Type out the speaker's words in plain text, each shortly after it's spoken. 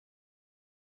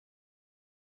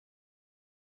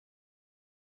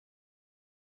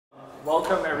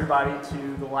Welcome everybody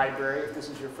to the library. If this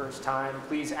is your first time,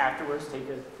 please afterwards take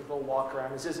a little walk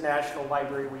around. This is National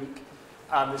Library Week.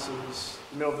 This is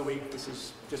the middle of the week. This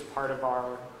is just part of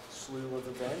our slew of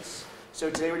events.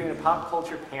 So today we're doing a pop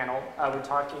culture panel. We're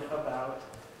talking about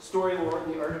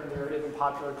Storylore, the art of narrative in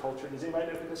popular culture. Does anybody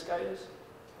know who this guy is?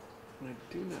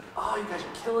 I do not. Oh, you guys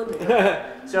are killing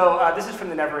me. So this is from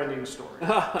the Never-Ending Story.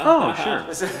 Oh,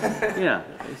 sure. Yeah,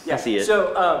 I see it.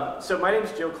 So my name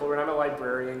is Joe Colburn. I'm a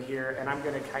librarian here, and I'm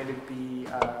going to kind of be,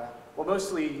 well,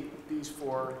 mostly these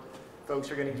four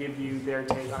folks are going to give you their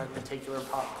take on a particular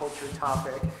pop culture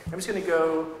topic. I'm just going to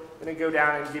go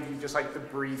down and give you just like the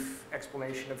brief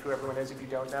explanation of who everyone is if you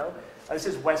don't know. This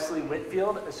is Wesley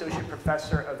Whitfield, Associate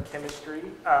Professor of Chemistry.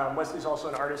 Wesley's also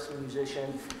an artist and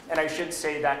musician. And I should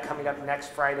say that coming up next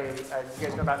Friday, you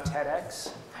guys know about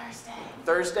TEDx?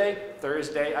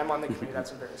 Thursday. I'm on the committee,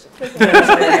 that's embarrassing.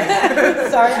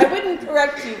 Sorry, I wouldn't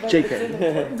correct you, but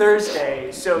JK.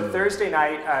 Thursday. So Thursday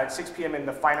night at 6 p.m. in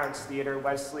the Fine Arts Theater,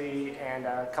 Wesley and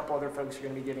a couple other folks are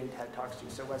going to be giving TED Talks to.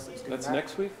 So Wesley's doing That's that.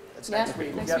 next week? That's yeah, next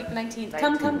week. Next week, 19th.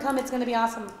 Come, it's going to be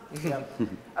awesome. Yep.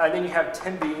 Then you have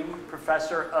Tim Beam,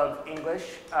 Professor of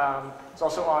English. He's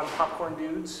also on Popcorn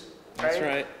Dudes, right? That's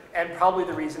right. And probably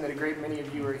the reason that a great many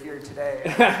of you are here today,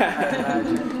 I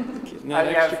imagine. Getting that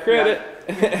extra credit.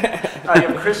 You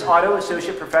have Chris Otto,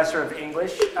 Associate Professor of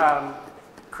English.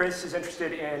 Chris is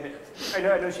interested in, I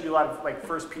know you do a lot of like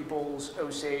First Peoples,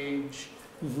 Osage,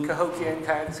 Cahokian,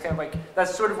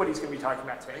 that's sort of what he's going to be talking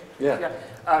about today. Yeah.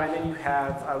 And then you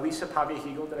have Lisa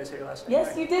Pavia-Hegel, did I say your last name? Yes,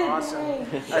 right? you did. Awesome. Yay.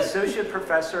 Associate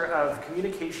Professor of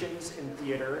Communications in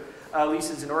Theater.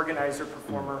 Lisa's an organizer,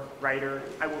 performer, writer,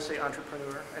 I will say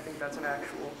entrepreneur. I think that's an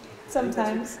actual.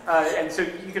 Sometimes. And so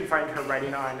you can find her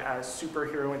writing on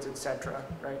superheroines, etc.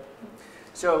 Right?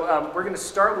 So we're going to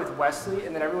start with Wesley,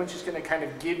 and then everyone's just going to kind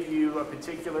of give you a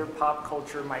particular pop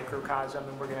culture microcosm,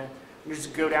 and we're going to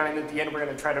just go down, and at the end we're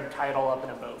going to try to tie it all up in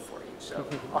a bow for you. So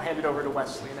I'll hand it over to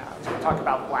Wesley now. He's going to talk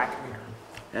about Black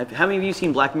Mirror. How many of you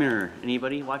seen Black Mirror?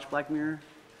 Anybody watch Black Mirror?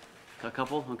 A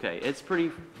couple? Okay, it's pretty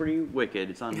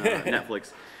wicked. It's on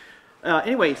Netflix.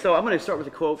 Anyway, so I'm going to start with a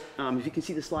quote. If you can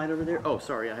see the slide over there. Oh,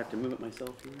 sorry, I have to move it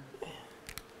myself here.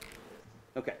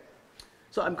 Okay,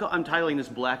 so I'm titling this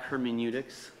Black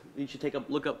Hermeneutics. You should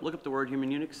look up the word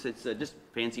hermeneutics. It's just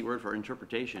a fancy word for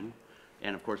interpretation,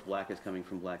 and of course, black is coming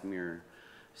from Black Mirror.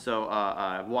 So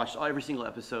I've watched every single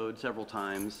episode several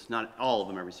times. Not all of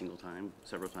them every single time,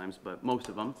 several times, but most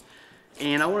of them.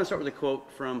 And I want to start with a quote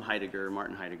from Heidegger,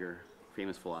 Martin Heidegger,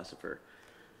 famous philosopher.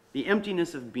 "The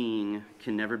emptiness of being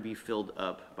can never be filled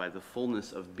up by the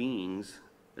fullness of beings,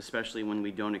 especially when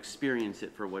we don't experience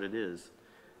it for what it is.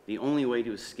 The only way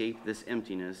to escape this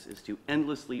emptiness is to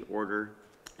endlessly order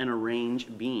and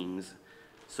arrange beings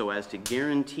so as to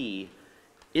guarantee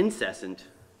incessant,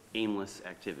 aimless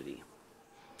activity."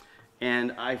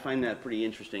 And I find that pretty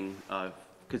interesting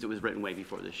because it was written way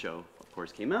before this show, of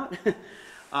course, came out.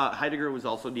 Heidegger was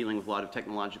also dealing with a lot of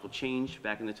technological change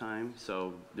back in the time,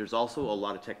 so there's also a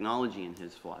lot of technology in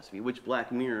his philosophy, which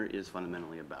Black Mirror is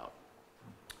fundamentally about.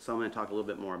 So I'm going to talk a little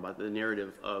bit more about the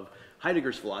narrative of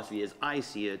Heidegger's philosophy as I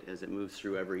see it as it moves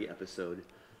through every episode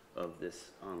of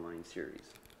this online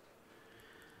series.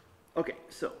 Okay,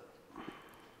 so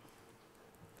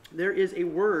there is a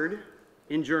word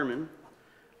in German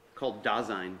called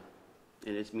Dasein,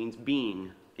 and it means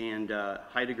being, and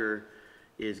Heidegger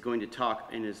is going to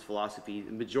talk in his philosophy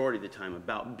the majority of the time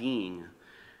about being.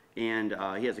 And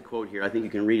he has a quote here, I think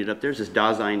you can read it up there. It says,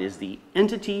 "Dasein is the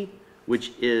entity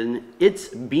which in its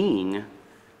being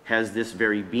has this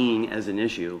very being as an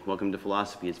issue." Welcome to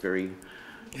philosophy, it's very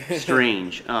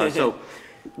strange. So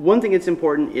one thing that's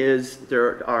important is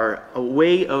there are a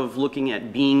way of looking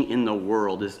at being in the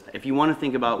world. Is if you want to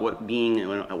think about what being,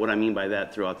 and what I mean by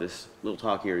that throughout this little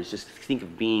talk here, is just think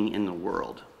of being in the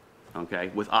world.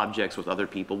 Okay, with objects, with other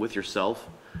people, with yourself,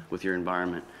 with your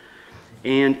environment,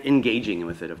 and engaging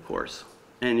with it, of course.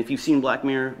 And if you've seen Black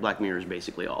Mirror is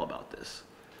basically all about this.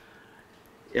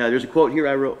 There's a quote here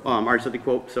I wrote, or the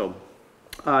quote, so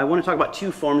I want to talk about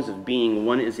two forms of being.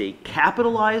 One is a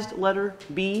capitalized letter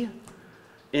B,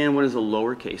 and one is a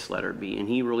lowercase letter b, and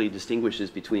he really distinguishes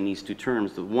between these two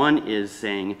terms. The one is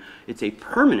saying it's a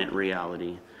permanent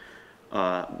reality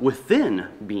within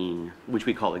being, which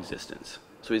we call existence.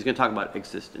 So he's going to talk about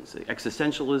existence.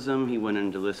 Existentialism, he went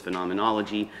into this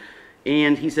phenomenology,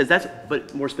 and he says that's,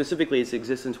 but more specifically, it's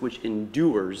existence which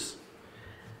endures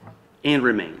and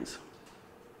remains.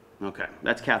 Okay,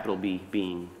 that's capital B,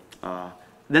 being.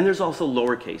 Then there's also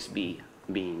lowercase b,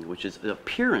 being, which is the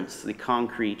appearance, the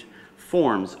concrete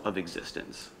forms of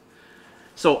existence.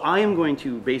 So I am going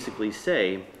to basically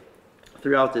say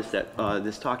throughout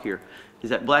this talk here is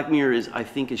that Black Mirror I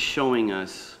think is showing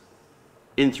us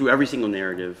through every single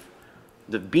narrative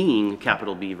the being,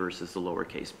 capital B, versus the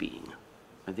lowercase being.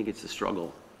 I think it's the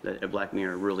struggle that Black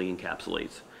Mirror really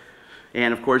encapsulates.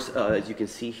 And of course, as you can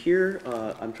see here,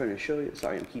 I'm trying to show you,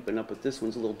 sorry, I'm keeping up with this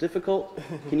one's a little difficult.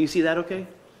 Can you see that okay?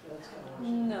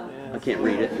 No. I can't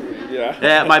read it.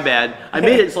 Yeah. My bad. I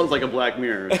made it so it's like a Black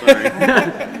Mirror, sorry.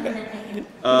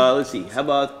 Let's see, how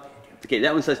about, okay,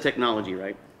 that one says technology,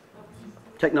 right?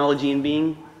 Technology and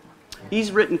being.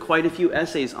 He's written quite a few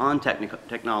essays on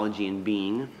technology and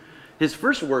being. His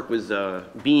first work was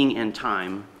Being and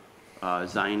Time,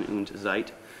 Sein und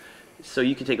Zeit. So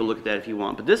you can take a look at that if you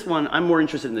want. But this one, I'm more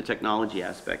interested in the technology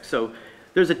aspect. So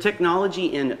there's a technology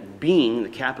in being, the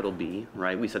capital B,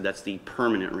 right? We said that's the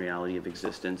permanent reality of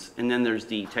existence. And then there's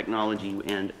the technology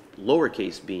and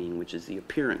lowercase being, which is the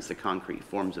appearance, the concrete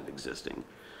forms of existing.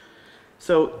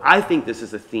 So I think this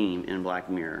is a theme in Black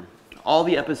Mirror. All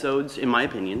the episodes, in my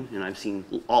opinion, and I've seen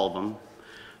all of them,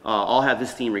 all have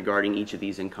this theme regarding each of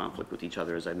these in conflict with each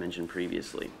other, as I mentioned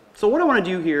previously. So what I want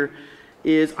to do here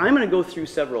is I'm going to go through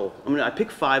several. I pick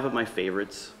 5 of my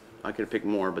favorites. I could have picked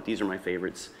more, but these are my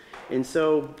favorites. And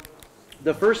so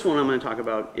the first one I'm going to talk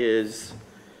about is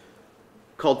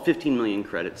called 15 Million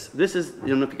Credits. This is, I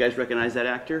don't know if you guys recognize that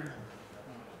actor.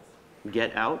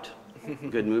 Get Out.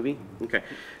 Good movie. Okay.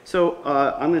 So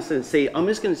I'm just going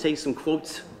to say some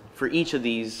quotes for each of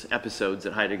these episodes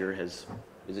that Heidegger is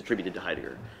attributed to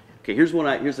Heidegger. Okay, here's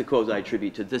the quotes I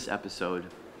attribute to this episode.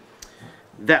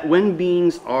 That when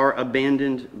beings are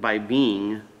abandoned by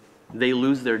being, they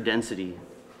lose their density,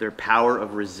 their power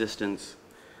of resistance,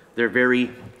 their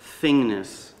very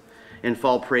thingness, and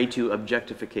fall prey to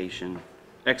objectification,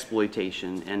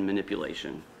 exploitation, and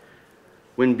manipulation.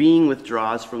 When being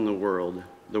withdraws from the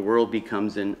world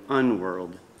becomes an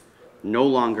unworld, no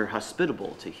longer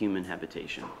hospitable to human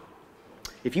habitation.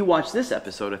 If you watch this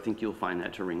episode, I think you'll find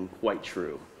that to ring quite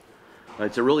true.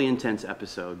 It's a really intense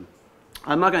episode.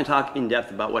 I'm not going to talk in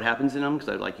depth about what happens in them because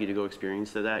I'd like you to go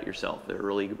experience that yourself. They're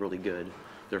really, really good.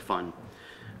 They're fun.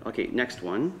 Okay, next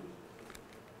one.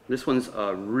 This one's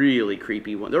a really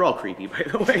creepy one. They're all creepy, by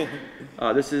the way.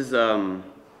 This is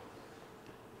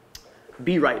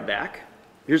Be Right Back.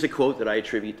 Here's a quote that I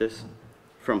attribute this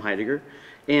from Heidegger.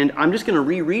 And I'm just going to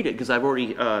reread it because I've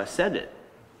already said it.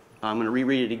 I'm going to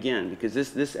reread it again because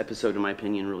this episode, in my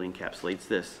opinion, really encapsulates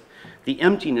this. The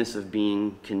emptiness of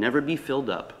being can never be filled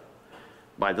up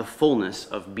by the fullness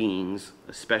of beings,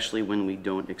 especially when we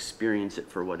don't experience it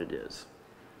for what it is.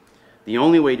 The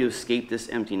only way to escape this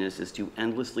emptiness is to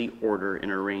endlessly order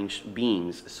and arrange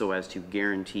beings so as to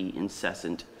guarantee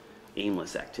incessant,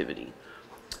 aimless activity.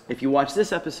 If you watch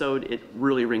this episode, it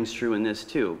really rings true in this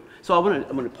too. So I'm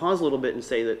going to pause a little bit and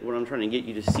say that what I'm trying to get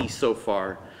you to see so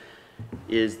far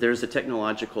is there's a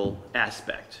technological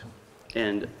aspect.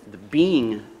 And the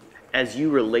being, as you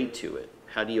relate to it,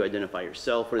 how do you identify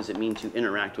yourself? What does it mean to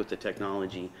interact with the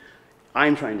technology?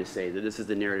 I'm trying to say that this is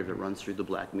the narrative that runs through the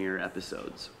Black Mirror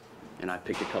episodes. And I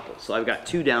picked a couple. So I've got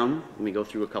 2 down. Let me go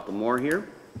through a couple more here.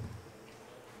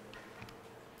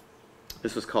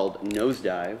 This was called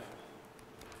Nosedive.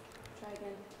 Try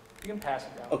again. You can pass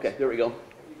it down. Okay, there we go.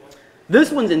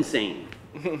 This one's insane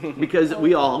because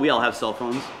we all have cell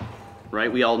phones,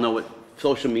 right? We all know what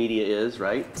social media is,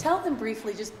 right? Tell them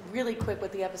briefly, just really quick,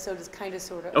 what the episode is kind of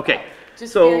sort of Okay, about.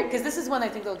 Just so because this is one I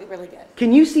think they'll really get.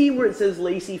 Can you see where it says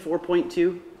Lacey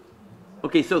 4.2?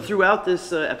 Okay, so throughout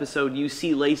this episode, you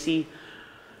see Lacey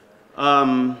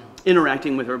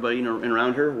interacting with everybody and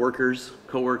around her, workers,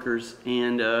 co-workers,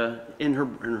 and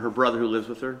her brother who lives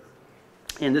with her.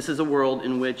 And this is a world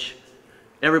in which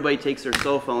everybody takes their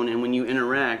cell phone, and when you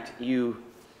interact, you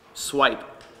swipe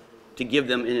to give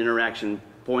them an interaction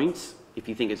points if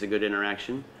you think it's a good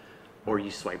interaction, or you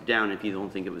swipe down if you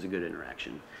don't think it was a good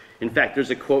interaction. In fact,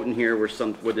 there's a quote in here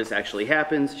where this actually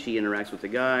happens. She interacts with a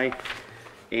guy,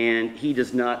 and he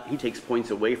takes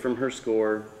points away from her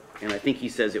score, and I think he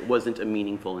says it wasn't a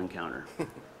meaningful encounter.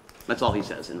 That's all he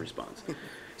says in response.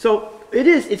 So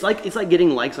it's like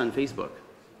getting likes on Facebook,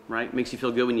 right? Makes you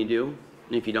feel good when you do.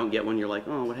 And if you don't get one, you're like,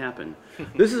 oh, what happened?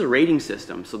 This is a rating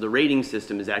system. So the rating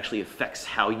system actually affects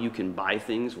how you can buy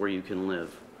things, where you can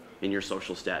live in your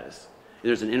social status.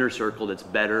 There's an inner circle that's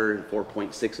better,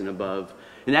 4.6 and above.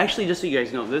 And actually, just so you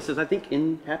guys know, this is, I think,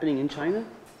 happening in China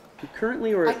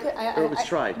currently, or it was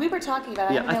tried. We were talking about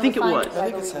it. Yeah, I think it was.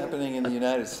 I think it's happening in the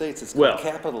United States. It's Well, called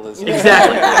capitalism.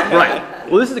 Exactly, right.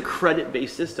 Well, this is a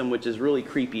credit-based system, which is really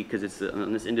creepy because it's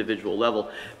on this individual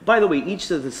level. By the way, each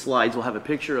of the slides will have a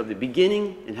picture of the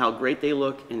beginning and how great they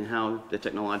look and how the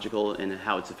technological and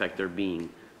how it's affect their being.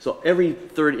 So every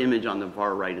third image on the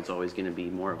far right is always going to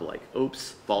be more of like,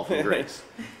 oops, fall from grace.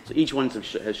 So each one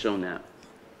has shown that.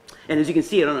 And as you can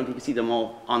see, I don't know if you can see them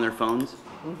all on their phones.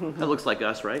 That looks like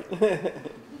us, right?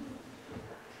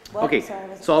 Well, Okay, sorry,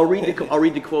 so I'll read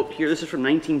the quote here. This is from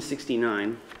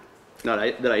 1969 that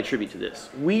I attribute to this.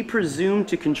 We presume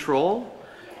to control,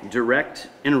 direct,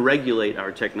 and regulate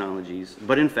our technologies,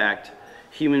 but in fact,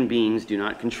 human beings do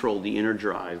not control the inner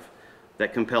drive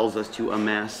that compels us to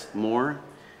amass more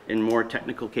and more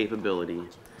technical capability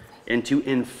and to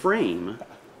enframe,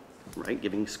 right,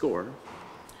 giving score,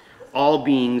 all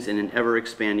beings in an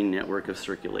ever-expanding network of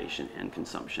circulation and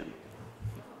consumption.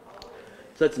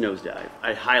 So that's Nosedive.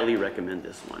 I highly recommend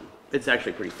this one. It's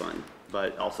actually pretty fun,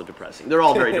 but also depressing. They're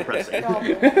all very depressing.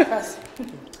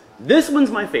 This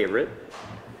one's my favorite.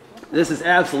 This is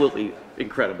absolutely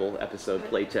incredible episode,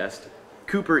 playtest.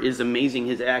 Cooper is amazing.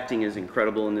 His acting is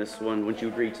incredible in this one. Wouldn't you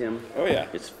agree, Tim? Oh, yeah.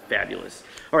 It's fabulous.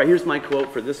 All right, here's my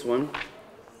quote for this one.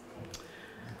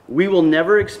 We will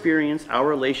never experience our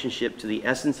relationship to the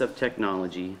essence of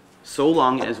technology so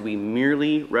long as we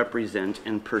merely represent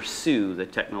and pursue the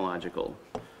technological.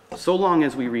 So long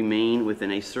as we remain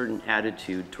within a certain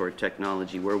attitude toward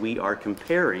technology where we are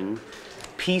comparing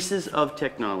pieces of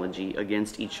technology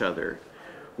against each other,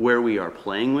 where we are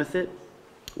playing with it,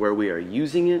 where we are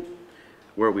using it,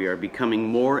 where we are becoming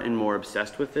more and more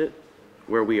obsessed with it,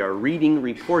 where we are reading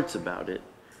reports about it,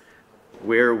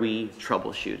 where we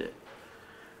troubleshoot it.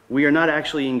 We are not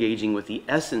actually engaging with the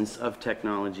essence of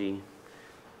technology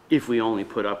if we only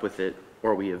put up with it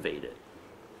or we evade it.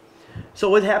 So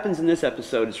what happens in this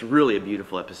episode is really a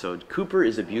beautiful episode. Cooper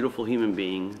is a beautiful human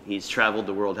being. He's traveled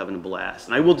the world having a blast.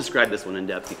 And I will describe this one in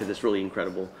depth because it's really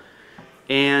incredible.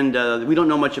 And we don't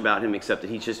know much about him except that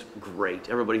he's just great.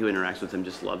 Everybody who interacts with him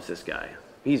just loves this guy.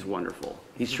 He's wonderful.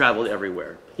 He's traveled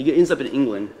everywhere. He ends up in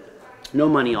England, no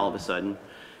money all of a sudden, and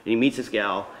he meets this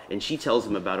gal, and she tells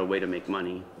him about a way to make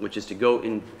money, which is to go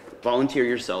and volunteer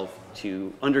yourself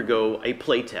to undergo a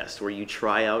play test where you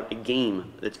try out a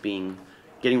game that's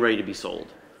getting ready to be sold.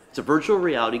 It's a virtual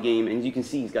reality game, and as you can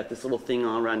see, he's got this little thing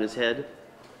all around his head.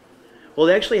 Well,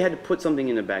 they actually had to put something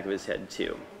in the back of his head,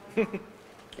 too.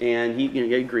 And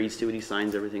he agrees to it. He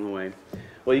signs everything away.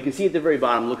 Well, you can see at the very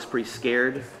bottom, looks pretty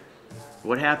scared.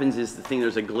 What happens is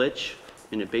there's a glitch,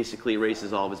 and it basically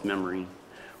erases all of his memory,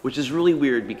 which is really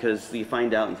weird because you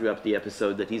find out throughout the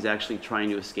episode that he's actually trying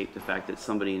to escape the fact that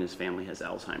somebody in his family has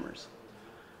Alzheimer's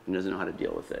and doesn't know how to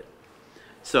deal with it.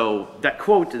 So that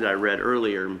quote that I read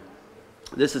earlier,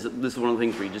 this is one of the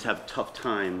things where you just have a tough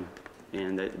time,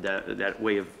 and that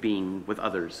way of being with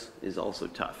others is also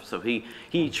tough. So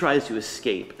he tries to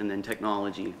escape, and then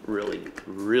technology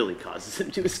really causes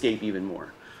him to escape even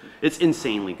more. It's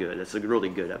insanely good. It's a really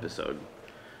good episode.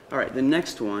 All right, the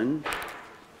next one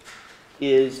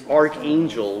is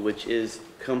Archangel, which is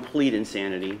complete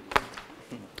insanity.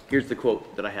 Here's the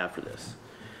quote that I have for this.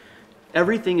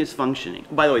 Everything is functioning.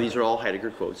 By the way, these are all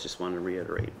Heidegger quotes, just wanted to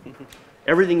reiterate.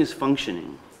 Everything is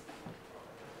functioning.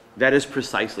 That is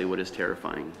precisely what is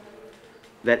terrifying.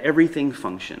 That everything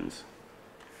functions.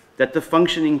 That the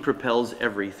functioning propels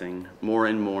everything more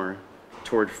and more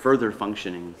toward further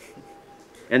functioning.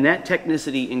 And that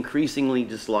technicity increasingly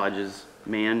dislodges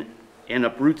man and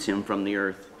uproots him from the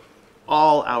earth.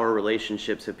 All our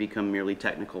relationships have become merely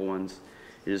technical ones.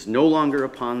 It is no longer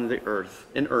upon the earth,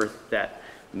 that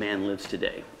man lives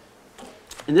today.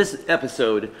 And this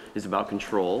episode is about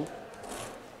control.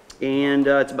 And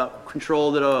it's about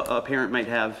control that a parent might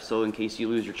have, so in case you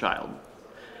lose your child.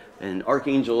 And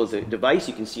Archangel is a device.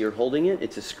 You can see her holding it.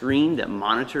 It's a screen that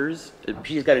monitors.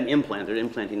 She's got an implant. They're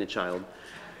implanting the child.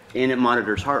 And it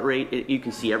monitors heart rate. You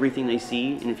can see everything they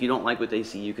see. And if you don't like what they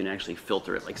see, you can actually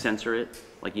filter it, like censor it.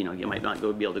 Like, you might not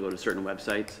be able to go to certain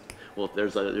websites. Well, if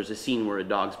there's a scene where a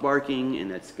dog's barking and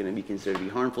that's going to be considered to be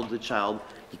harmful to the child,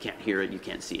 you can't hear it, you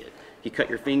can't see it. If you cut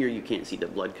your finger, you can't see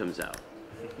that blood comes out.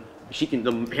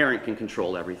 The parent can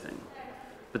control everything.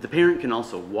 But the parent can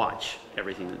also watch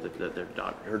everything that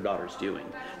her daughter's doing.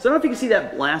 So I don't know if you can see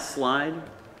that last slide.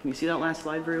 Can you see that last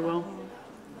slide very well?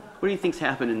 What do you think's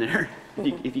happening there,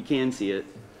 if you can see it?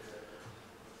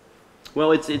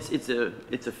 Well, it's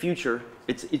a future.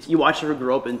 You watch her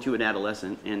grow up into an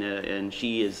adolescent, and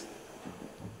she is.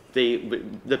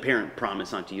 The parent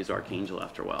promised not to use Archangel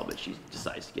after a while, but she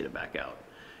decides to get it back out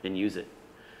and use it,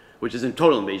 which is a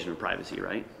total invasion of privacy,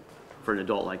 right? For an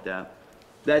adult like that.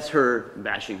 That's her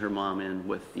bashing her mom in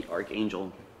with the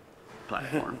Archangel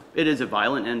platform. It is a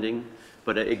violent ending,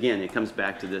 but again, it comes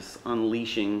back to this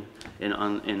unleashing and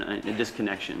a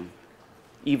disconnection,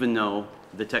 even though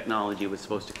the technology was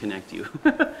supposed to connect you.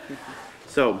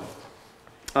 So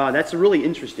that's a really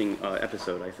interesting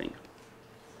episode, I think.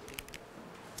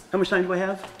 How much time do I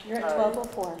have? You're at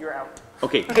 12:04. You're out.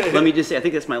 Okay, let me just say, I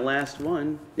think that's my last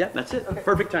one. Yeah, that's it. Okay.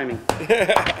 Perfect timing.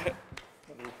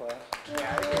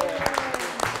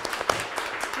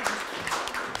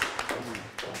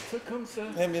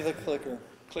 Tecumseh. Hand me the clicker.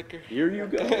 Clicker. Here you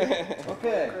go.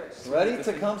 Okay, ready?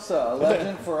 Tecumseh, a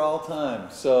legend for all time.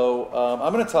 So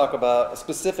I'm going to talk about a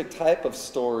specific type of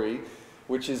story,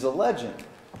 which is a legend.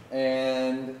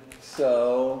 And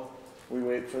so we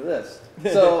wait for this.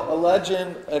 So a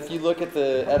legend, if you look at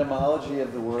the etymology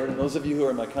of the word, and those of you who are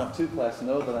in my Comp 2 class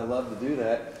know that I love to do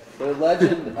that, but a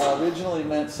legend originally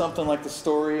meant something like the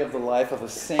story of the life of a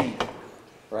saint.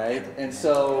 Right? And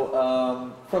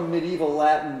so from medieval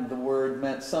Latin, the word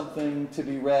meant something to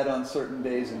be read on certain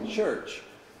days in church.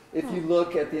 If you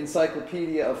look at the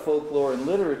Encyclopedia of Folklore and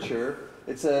Literature,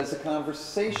 it says a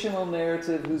conversational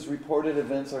narrative whose reported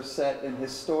events are set in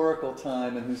historical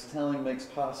time and whose telling makes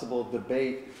possible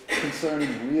debate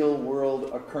concerning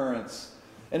real-world occurrence.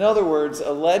 In other words,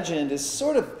 a legend is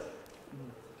sort of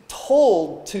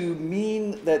told to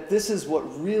mean that this is what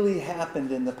really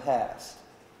happened in the past.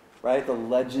 Right? The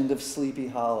legend of Sleepy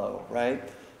Hollow, right?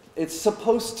 It's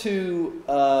supposed to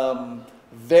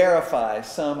verify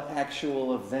some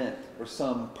actual event or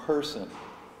some person.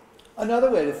 Another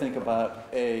way to think about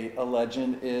a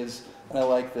legend is, and I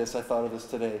like this, I thought of this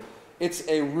today, it's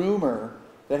a rumor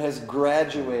that has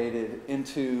graduated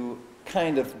into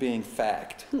kind of being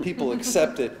fact. People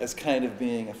accept it as kind of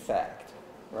being a fact.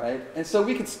 Right? And so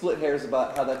we could split hairs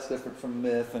about how that's different from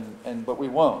myth, but we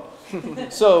won't.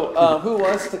 So who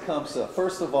was Tecumseh?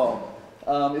 First of all,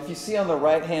 if you see on the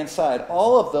right-hand side,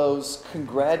 all of those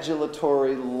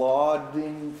congratulatory,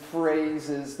 lauding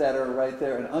phrases that are right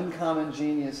there, an uncommon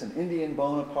genius, an Indian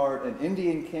Bonaparte, an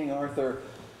Indian King Arthur,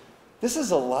 this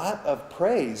is a lot of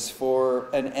praise for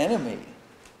an enemy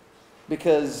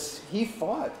because he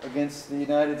fought against the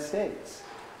United States.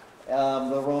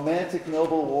 The romantic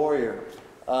noble warrior.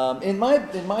 In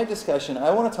my discussion, I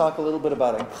want to talk a little bit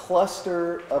about a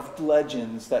cluster of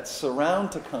legends that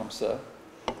surround Tecumseh,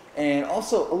 and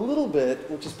also a little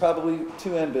bit, which is probably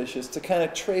too ambitious, to kind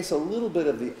of trace a little bit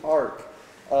of the arc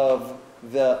of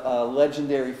the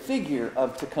legendary figure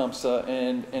of Tecumseh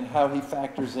and how he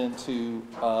factors into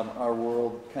our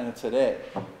world kind of today.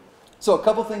 So a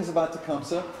couple things about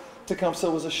Tecumseh. Tecumseh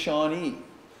was a Shawnee.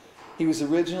 He was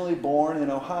originally born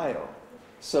in Ohio.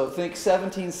 So think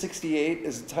 1768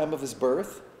 is the time of his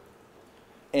birth.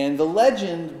 And the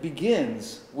legend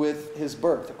begins with his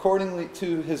birth. According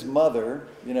to his mother,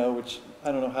 which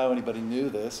I don't know how anybody knew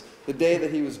this, the day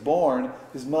that he was born,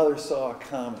 his mother saw a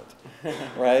comet,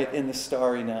 right, in the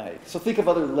starry night. So think of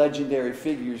other legendary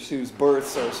figures whose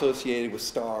births are associated with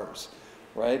stars,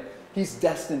 right? He's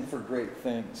destined for great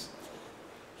things.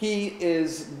 He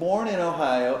is born in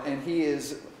Ohio, and he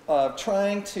is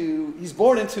he's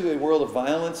born into a world of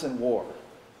violence and war.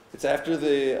 It's after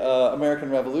the American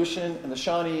Revolution, and the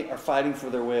Shawnee are fighting for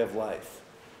their way of life.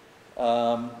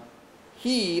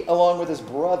 He, along with his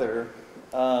brother,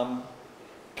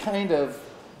 kind of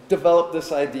developed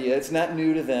this idea. It's not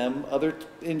new to them. Other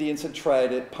Indians had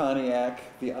tried it. Pontiac,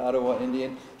 the Ottawa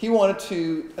Indian. He wanted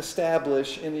to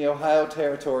establish in the Ohio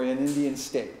Territory an Indian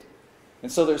state.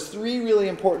 And so there's three really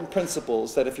important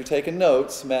principles that if you're taking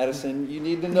notes, Madison, you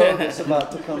need to know this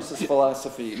about Tecumseh's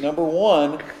philosophy. Number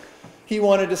one, he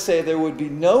wanted to say there would be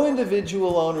no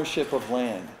individual ownership of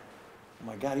land. Oh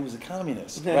my God, he was a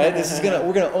communist, right?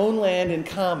 We're gonna own land in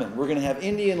common. We're gonna have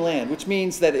Indian land, which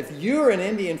means that if you're an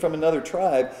Indian from another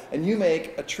tribe and you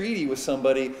make a treaty with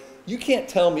somebody, you can't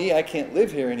tell me I can't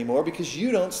live here anymore because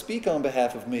you don't speak on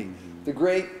behalf of me. The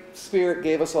Great Spirit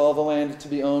gave us all the land to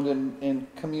be owned in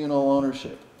communal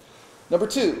ownership. Number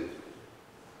two,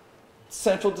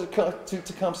 central to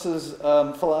Tecumseh's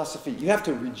philosophy, you have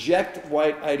to reject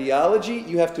white ideology,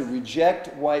 you have to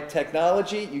reject white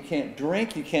technology, you can't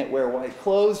drink, you can't wear white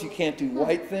clothes, you can't do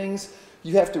white things,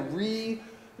 you have to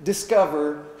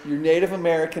rediscover your Native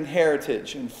American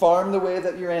heritage and farm the way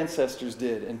that your ancestors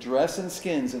did and dress in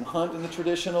skins and hunt in the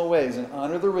traditional ways and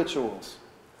honor the rituals.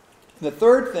 And the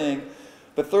third thing,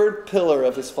 the third pillar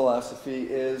of his philosophy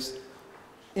is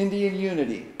Indian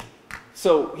unity.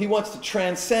 So he wants to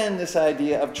transcend this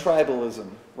idea of tribalism,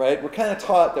 right? We're kind of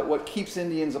taught that what keeps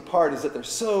Indians apart is that they're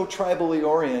so tribally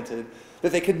oriented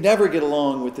that they could never get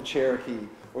along with the Cherokee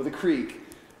or the Creek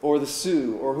or the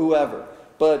Sioux or whoever.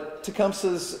 But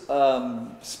Tecumseh's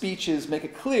speeches make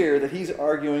it clear that he's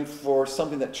arguing for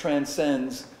something that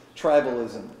transcends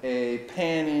tribalism, a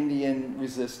pan-Indian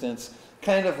resistance,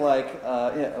 kind of like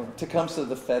Tecumseh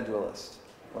the Federalist,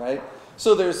 right?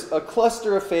 So there's a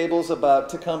cluster of fables about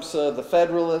Tecumseh the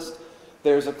Federalist.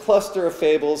 there's a cluster of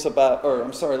fables about, or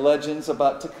I'm sorry, legends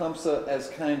about Tecumseh as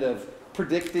kind of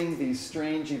predicting these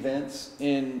strange events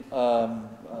in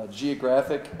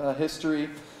geographic history.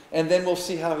 And then we'll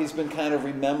see how he's been kind of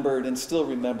remembered and still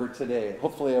remembered today.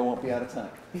 Hopefully I won't be out of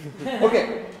time.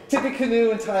 Okay,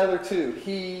 Tippecanoe and Tyler too.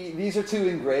 These are two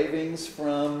engravings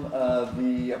from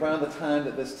around the time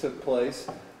that this took place.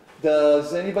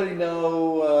 Does anybody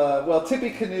know, well,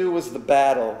 Tippecanoe was the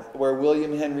battle where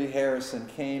William Henry Harrison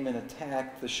came and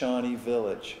attacked the Shawnee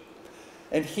village.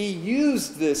 And he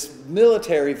used this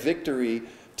military victory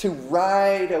to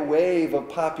ride a wave of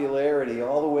popularity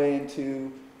all the way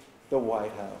into the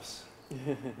White House.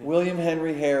 William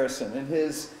Henry Harrison, and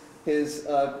his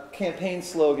campaign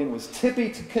slogan was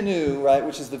Tippecanoe, right,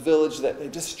 which is the village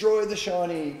that destroyed the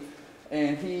Shawnee,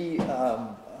 and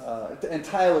and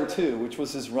Tyler too, which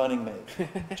was his running mate,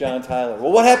 John Tyler.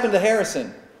 Well, what happened to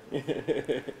Harrison?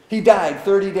 He died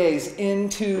 30 days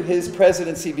into his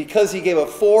presidency because he gave a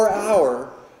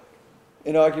 4-hour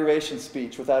inauguration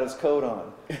speech without his coat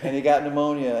on, and he got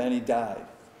pneumonia and he died.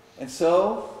 And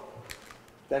so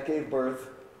that gave birth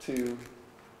to,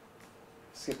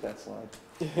 skip that slide,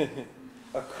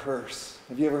 a curse.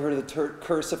 Have you ever heard of the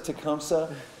curse of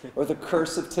Tecumseh or the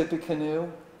curse of Tippecanoe?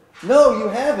 No, you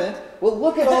haven't. Well,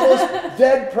 look at all those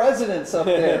dead presidents up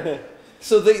there.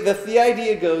 So the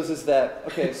idea goes is that,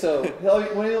 okay, so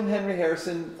William Henry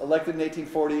Harrison, elected in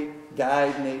 1840,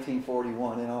 died in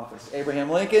 1841 in office. Abraham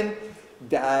Lincoln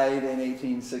died in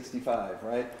 1865,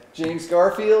 right? James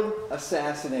Garfield,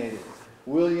 assassinated.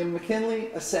 William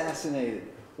McKinley, assassinated.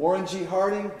 Warren G.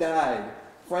 Harding died.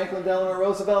 Franklin Delano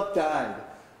Roosevelt died.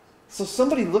 So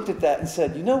somebody looked at that and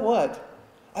said, you know what?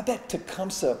 I bet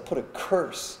Tecumseh put a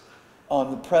curse on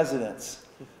the presidents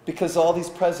because all these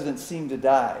presidents seem to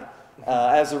die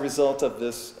as a result of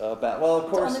this battle. Well,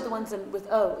 of course, it's only the ones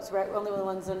with O's, right? Only the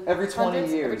ones in every 20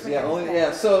 hundreds? years. Every 20 years.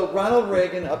 Yeah. So Ronald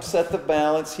Reagan upset the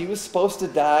balance. He was supposed to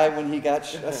die when he got,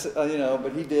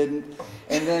 but he didn't.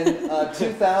 And then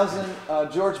 2000,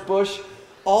 George Bush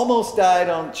almost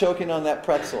died choking on that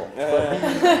pretzel.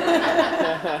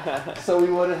 So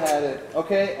we would have had it.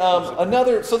 Okay.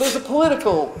 So there's a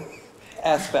political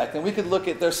aspect, and we could look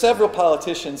at. There's several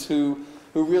politicians who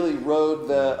really rode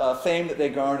the fame that they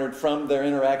garnered from their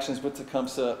interactions with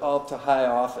Tecumseh up to high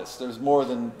office. There's more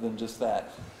than just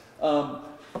that.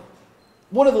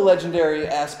 One of the legendary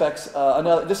aspects,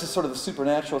 this is sort of the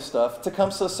supernatural stuff,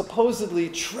 Tecumseh supposedly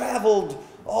traveled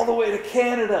all the way to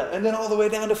Canada and then all the way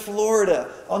down to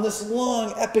Florida on this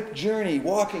long, epic journey,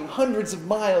 walking hundreds of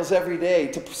miles every day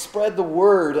to spread the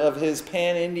word of his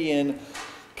pan-Indian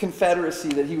confederacy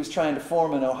that he was trying to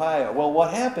form in Ohio. Well,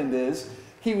 what happened is,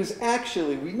 he was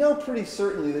actually, we know pretty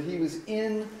certainly that he was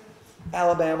in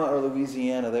Alabama or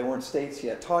Louisiana, they weren't states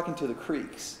yet, talking to the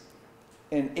Creeks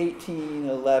in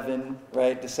 1811,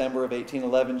 right, December of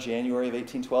 1811, January of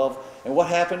 1812. And what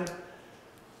happened?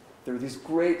 There were these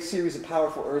great series of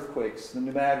powerful earthquakes, the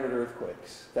New Madrid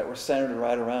earthquakes, that were centered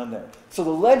right around there. So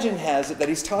the legend has it that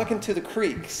he's talking to the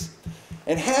Creeks.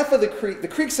 And half of the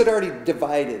Creeks had already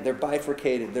divided, they're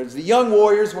bifurcated. There's the young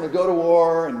warriors want to go to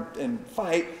war and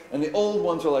fight, and the old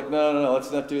ones are like, no,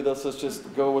 let's not do this, let's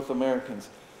just go with Americans.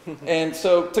 And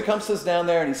so Tecumseh's down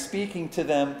there and he's speaking to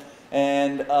them,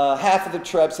 and half of the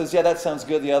tribe says, yeah, that sounds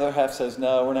good. The other half says,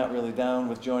 no, we're not really down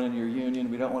with joining your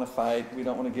union, we don't want to fight, we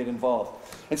don't want to get involved.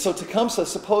 And so Tecumseh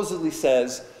supposedly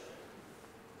says,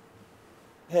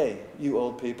 hey, you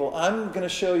old people, I'm going to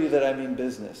show you that I mean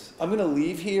business. I'm going to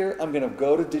leave here, I'm going to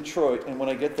go to Detroit, and when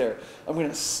I get there, I'm going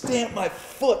to stamp my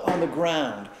foot on the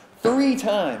ground 3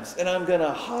 times, and I'm going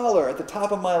to holler at the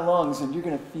top of my lungs, and you're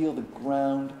going to feel the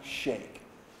ground shake.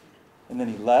 And then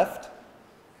he left,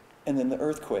 and then the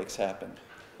earthquakes happened.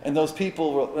 And those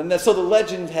people, so the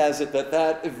legend has it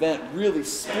that event really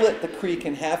split the Creek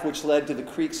in half, which led to the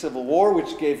Creek Civil War,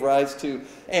 which gave rise to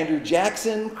Andrew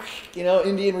Jackson,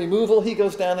 Indian removal. He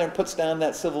goes down there and puts down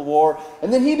that Civil War,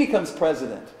 and then he becomes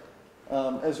president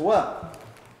as well.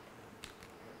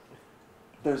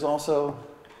 There's also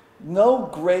no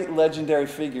great legendary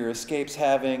figure escapes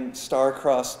having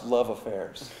star-crossed love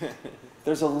affairs.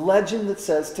 There's a legend that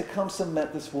says Tecumseh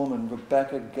met this woman,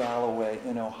 Rebecca Galloway,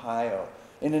 in Ohio.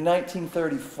 And in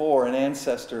 1934, an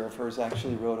ancestor of hers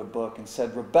actually wrote a book and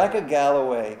said Rebecca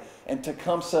Galloway and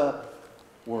Tecumseh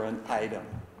were an item.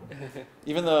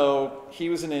 Even though he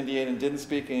was an Indian and didn't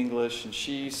speak English and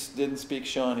she didn't speak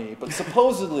Shawnee, but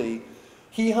supposedly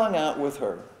he hung out with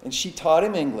her and she taught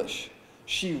him English.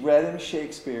 She read him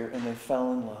Shakespeare and they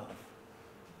fell in love.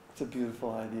 It's a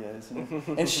beautiful idea, isn't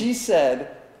it? And she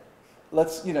said,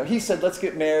 he said, let's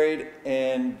get married,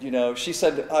 and, she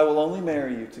said, I will only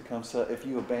marry you, Tecumseh, if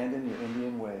you abandon your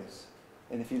Indian ways.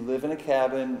 and if you live in a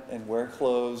cabin and wear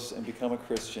clothes and become a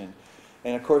Christian.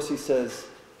 And of course he says,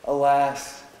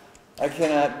 alas, I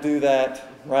cannot do that,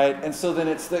 right? And so then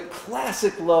it's the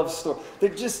classic love story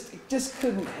that just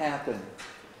couldn't happen.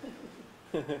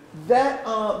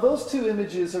 Those two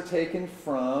images are taken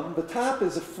from, the top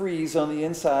is a frieze on the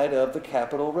inside of the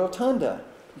Capitol Rotunda.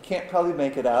 You can't probably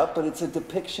make it out, but it's a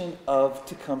depiction of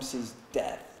Tecumseh's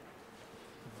death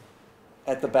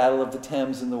at the Battle of the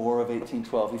Thames in the War of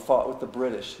 1812. He fought with the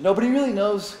British. Nobody really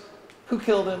knows who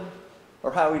killed him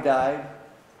or how he died,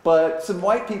 but some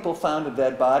white people found a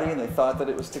dead body and they thought that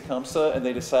it was Tecumseh, and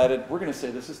they decided, we're going to say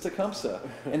this is Tecumseh.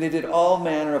 And they did all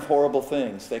manner of horrible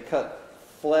things. They cut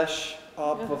flesh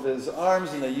off of his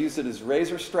arms and they used it as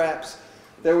razor straps.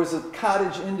 There was a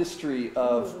cottage industry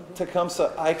of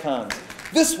Tecumseh icons.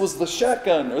 This was the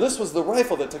shotgun, or this was the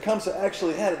rifle that Tecumseh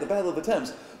actually had at the Battle of the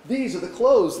Thames. These are the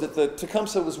clothes that the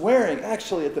Tecumseh was wearing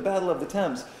actually at the Battle of the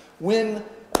Thames. When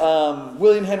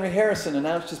William Henry Harrison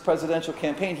announced his presidential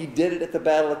campaign, he did it at the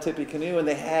Battle of Tippecanoe, and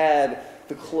they had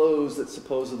the clothes that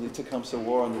supposedly Tecumseh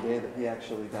wore on the day that he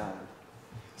actually died.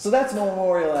 So that's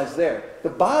memorialized there. The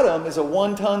bottom is a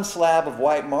 1-ton slab of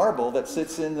white marble that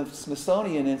sits in the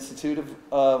Smithsonian Institute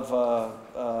of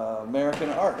American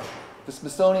Art, the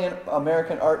Smithsonian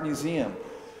American Art Museum,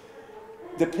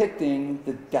 depicting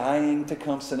the dying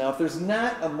Tecumseh. Now, if there's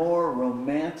not a more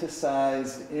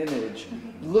romanticized image,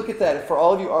 look at that. For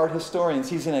all of you art historians,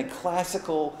 he's in a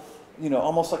classical,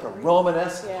 almost like a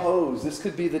Romanesque pose. This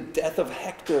could be the death of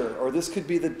Hector, or this could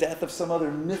be the death of some other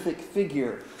mythic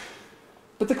figure.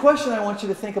 But the question I want you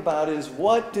to think about is,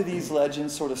 what do these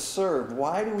legends sort of serve?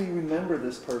 Why do we remember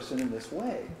this person in this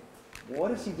way? What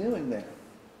is he doing there?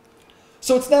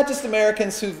 So it's not just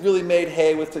Americans who've really made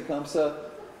hay with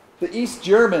Tecumseh. The East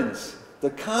Germans,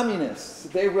 the communists,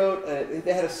 they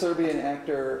had a Serbian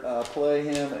actor play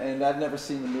him, and I've never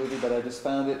seen the movie, but I just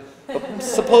found it. But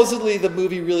supposedly the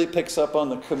movie really picks up on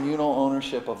the communal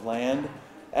ownership of land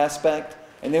aspect,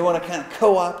 and they want to kind of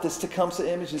co-opt this Tecumseh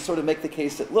image and sort of make the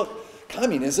case that, look,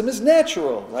 communism is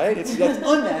natural, right? That's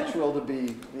unnatural to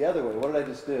be the other way. What did I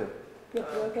just do?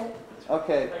 Okay.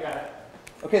 Okay. I got it.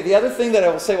 Okay, the other thing that I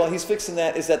will say while he's fixing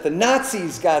that is that the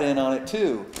Nazis got in on it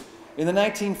too. In the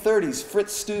 1930s,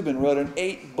 Fritz Steuben wrote an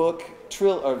 8-book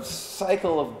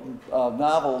cycle of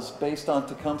novels based on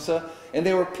Tecumseh, and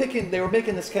they were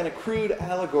making this kind of crude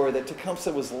allegory that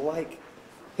Tecumseh was like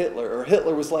Hitler, or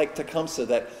Hitler was like Tecumseh,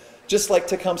 that just like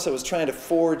Tecumseh was trying to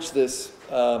forge this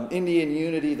Indian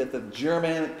unity, that the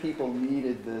Germanic people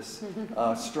needed this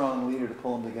strong leader to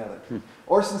pull them together.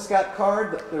 Orson Scott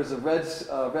Card, there's a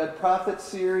Red Prophet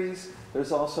series.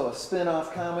 There's also a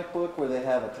spin-off comic book where they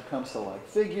have a Tecumseh-like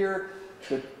figure.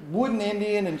 The wooden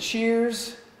Indian in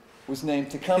Cheers was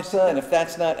named Tecumseh, and if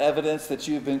that's not evidence that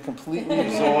you've been completely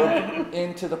absorbed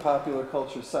into the popular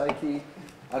culture psyche,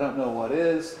 I don't know what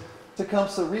is.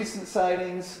 Tecumseh recent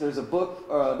sightings. There's a book,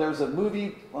 there's a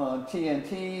movie on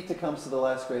TNT, Tecumseh the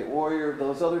Last Great Warrior.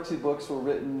 Those other 2 books were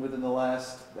written within the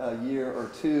last year or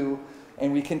 2,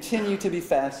 and we continue to be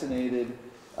fascinated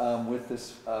with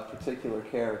this particular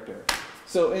character.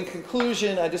 So in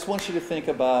conclusion, I just want you to think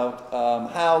about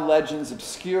how legends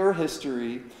obscure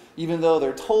history, even though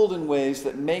they're told in ways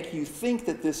that make you think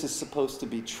that this is supposed to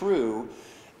be true,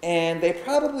 and they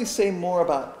probably say more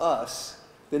about us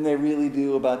than they really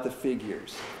do about the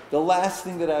figures. The last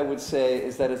thing that I would say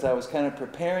is that as I was kind of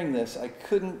preparing this, I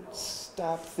couldn't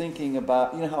stop thinking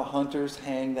about, how hunters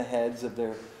hang the heads of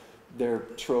their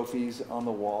trophies on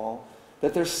the wall?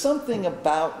 That there's something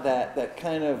about that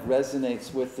kind of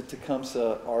resonates with the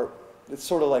Tecumseh art. It's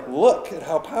sort of like, look at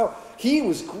how powerful. He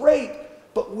was great,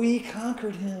 but we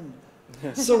conquered him.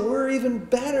 So we're even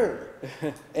better.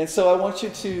 And so I want you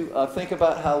to think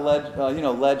about how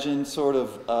legend sort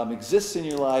of exists in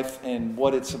your life and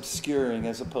what it's obscuring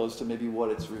as opposed to maybe what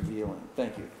it's revealing.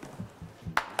 Thank you.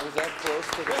 Was that close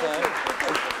to the time?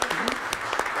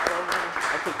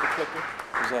 I think the clicker.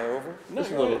 Was I over? No,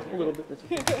 Just a little bit. That's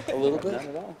okay. A little bit? Not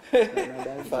at all.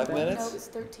 5 No, minutes? it was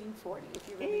 1340, if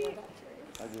you really were that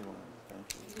curious. I do want to.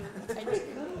 I did.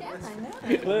 Yeah, I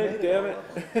know. Click, damn it.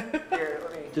 Here,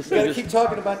 let me. You gotta keep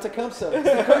talking about Tecumseh. It's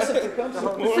the curse of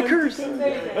Tecumseh. It's a curse.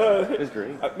 There you go. It's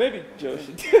great. Maybe Joe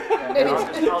should. Maybe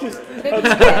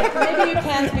you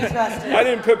can't be trusted. I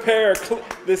didn't prepare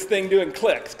this thing doing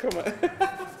clicks. Come on.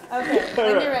 Okay,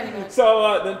 when you're ready, man.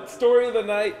 So the story of the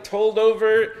night, told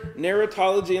over,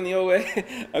 narratology in the OA.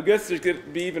 I guess there's going to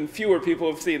be even fewer people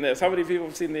who have seen this. How many people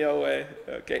have seen the OA?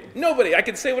 Okay, nobody. I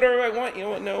can say whatever I want. You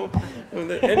don't know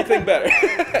anything better.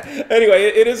 Anyway,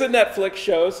 it is a Netflix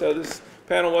show, so this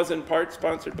panel was in part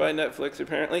sponsored by Netflix,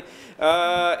 apparently.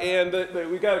 And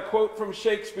we got a quote from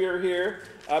Shakespeare here.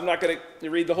 I'm not going to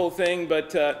read the whole thing,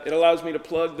 but it allows me to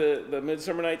plug the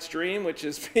Midsummer Night's Dream, which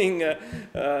is being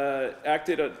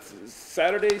acted on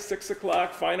Saturday, 6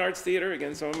 o'clock, Fine Arts Theater.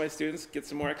 Again, some of my students get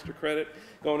some more extra credit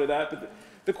going to that. But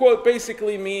the quote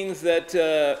basically means that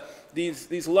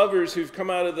these lovers who've come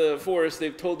out of the forest,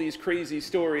 they've told these crazy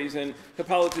stories, and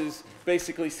Hippolyta's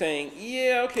basically saying,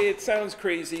 yeah, okay, it sounds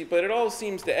crazy, but it all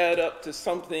seems to add up to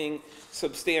something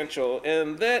substantial.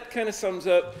 And that kind of sums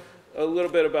up a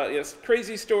little bit about, yes,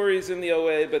 crazy stories in the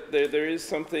OA, but there is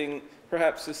something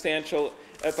perhaps substantial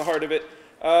at the heart of it.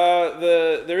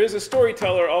 There is a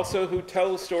storyteller also who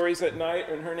tells stories at night,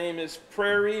 and her name is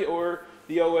Prairie, or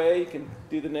the OA. You can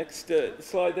do the next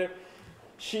slide there.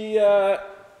 She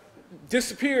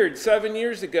disappeared 7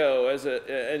 years ago,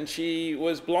 and she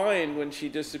was blind when she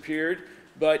disappeared,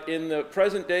 but in the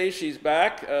present day she's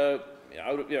back,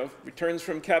 returns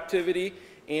from captivity,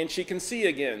 and she can see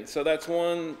again. So that's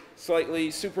one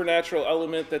slightly supernatural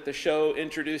element that the show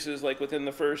introduces, like within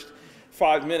the first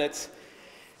 5 minutes.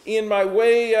 In my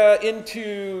way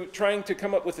into trying to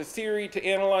come up with a theory to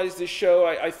analyze this show,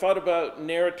 I thought about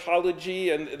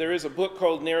narratology, and there is a book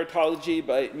called Narratology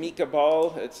by Mika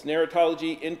Ball. It's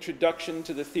Narratology, Introduction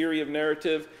to the Theory of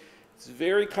Narrative. It's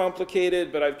very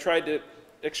complicated, but I've tried to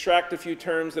extract a few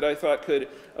terms that I thought could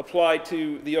apply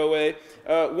to the OA.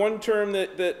 One term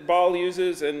that Ball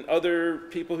uses and other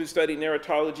people who study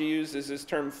narratology use is this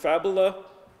term fabula,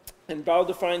 and Ball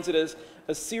defines it as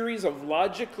a series of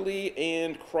logically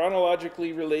and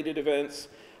chronologically related events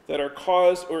that are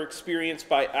caused or experienced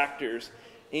by actors.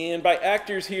 And by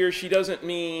actors here, she doesn't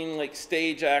mean like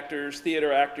stage actors,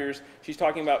 theater actors. She's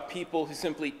talking about people who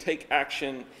simply take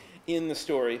action in the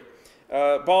story.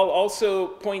 Ball also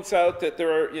points out that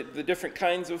there are the different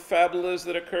kinds of fabulas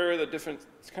that occur, the different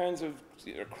kinds of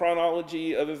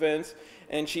chronology of events,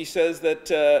 and she says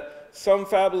that some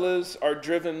fabulas are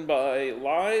driven by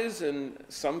lies and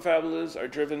some fabulas are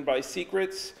driven by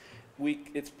secrets.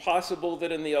 It's possible that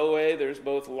in the OA there's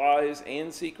both lies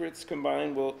and secrets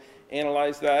combined. We'll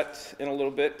analyze that in a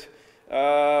little bit.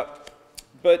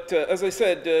 But as I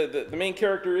said, the main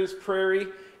character is Prairie.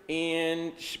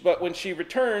 But when she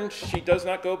returned, she does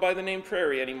not go by the name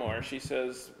Prairie anymore. She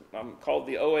says, I'm called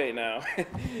the OA now.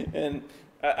 And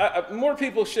more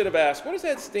people should have asked, what does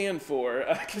that stand for?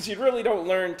 Because you really don't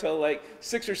learn till like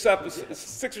 6 or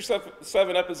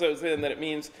 7 episodes in that it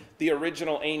means the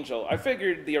original angel. I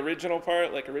figured the original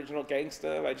part, like original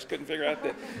gangsta, I just couldn't figure out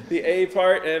the A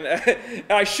part, and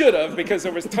I should have, because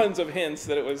there was tons of hints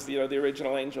that it was the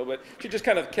original angel, but she just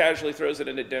kind of casually throws it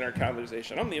into dinner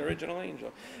conversation. I'm the original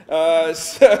angel. Her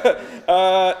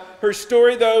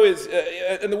story though is,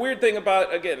 and the weird thing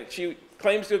about, again, she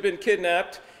claims to have been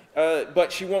kidnapped,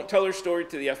 but she won't tell her story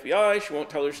to the FBI. She won't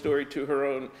tell her story to her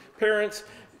own parents.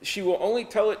 She will only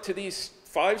tell it to these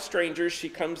 5 strangers. She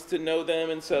comes to know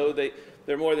them, and so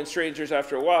they're more than strangers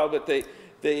after a while, but they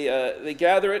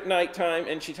gather at nighttime,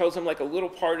 and she tells them like a little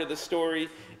part of the story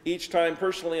each time.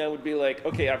 Personally, I would be like,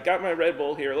 okay, I've got my Red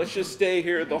Bull here. Let's just stay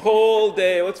here the whole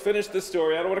day. Let's finish the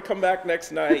story. I don't want to come back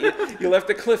next night. You left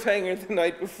a cliffhanger the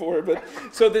night before. But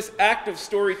so this act of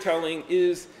storytelling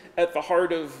is at the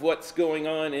heart of what's going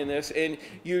on in this, and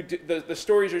the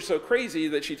stories are so crazy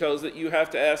that she tells that you have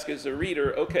to ask as a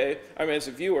reader, okay, as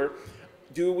a viewer,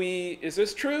 is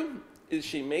this true? Is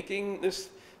she making this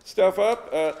stuff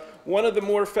up? One of the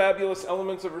more fabulous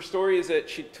elements of her story is that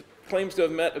she claims to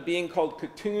have met a being called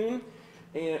Katoon.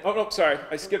 And, oh no, sorry,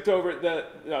 I skipped over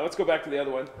no, let's go back to the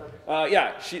other one.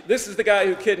 This is the guy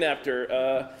who kidnapped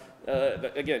her.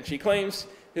 Again, she claims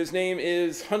his name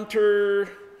is Hunter.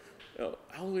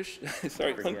 Hunter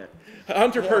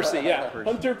Percy, yeah.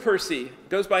 Hunter Percy.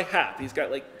 Goes by Hap. He's got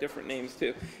like different names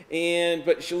too.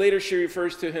 But she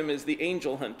refers to him as the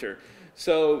Angel Hunter.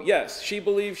 So yes, she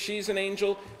believes she's an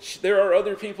angel. There are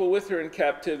other people with her in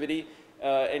captivity,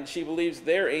 and she believes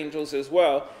they're angels as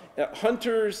well.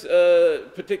 Hunter's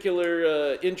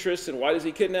particular interest, and why does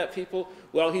he kidnap people?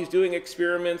 Well, he's doing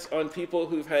experiments on people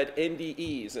who've had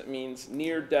NDEs. It means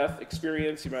near-death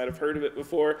experience. You might have heard of it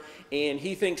before. And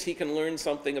he thinks he can learn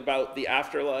something about the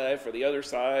afterlife or the other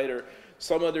side or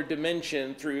some other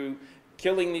dimension through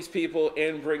killing these people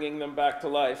and bringing them back to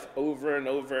life over and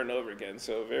over and over again.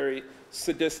 So a very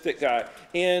sadistic guy.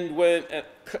 And when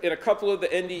in a couple of the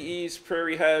NDEs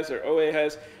Prairie has, or OA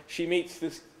has, she meets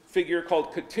this figure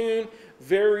called Katoon.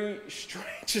 Very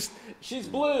strange. She's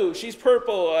blue, she's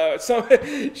purple,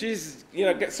 she's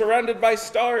surrounded by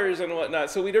stars and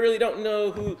whatnot. So we really don't know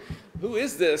who who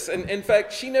is this? And in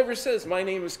fact, she never says, my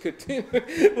name is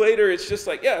Khatun. Later, it's just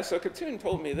like, yeah, so Khatun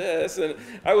told me this. And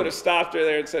I would have stopped her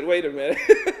there and said, wait a minute,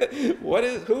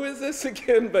 who is this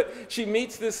again? But she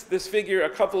meets this figure a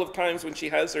couple of times when she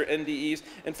has her NDEs.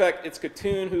 In fact, it's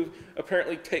Khatun who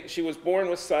apparently she was born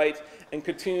with sight, and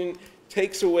Khatun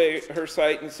takes away her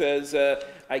sight and says,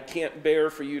 I can't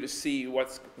bear for you to see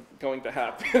what's going to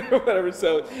happen, or whatever.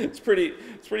 So it's pretty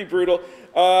brutal.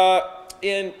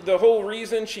 And the whole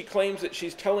reason she claims that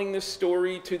she's telling this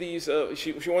story to these,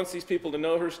 she wants these people to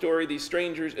know her story, these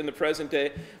strangers in the present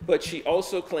day, but she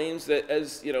also claims that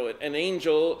as, you know, an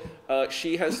angel,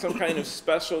 she has some kind of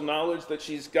special knowledge that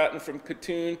she's gotten from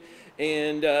Khatun,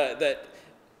 and that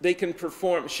they can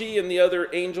perform. She and the other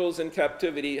angels in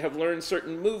captivity have learned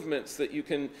certain movements that you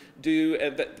can do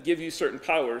and that give you certain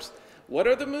powers. What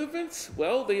are the movements?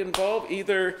 Well, they involve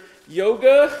either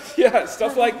yoga, yeah,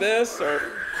 stuff like this, or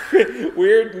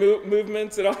weird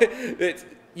movements and all. It's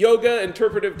yoga,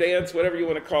 interpretive dance, whatever you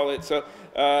want to call it. So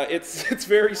it's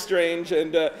very strange.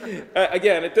 And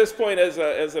again, at this point, as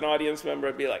an audience member,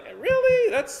 I'd be like,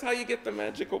 really? That's how you get the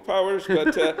magical powers?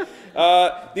 But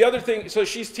the other thing, so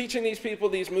she's teaching these people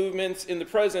these movements in the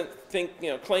present,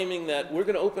 claiming that we're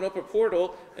going to open up a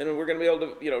portal and we're going to be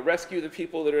able to, rescue the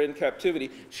people that are in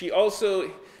captivity. She also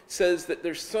says that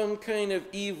there's some kind of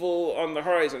evil on the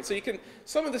horizon. So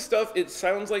some of the stuff, it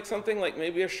sounds like something like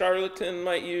maybe a charlatan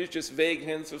might use, just vague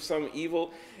hints of some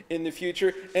evil in the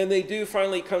future. And they do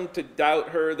finally come to doubt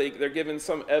her. They're given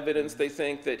some evidence. They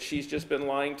think that she's just been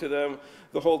lying to them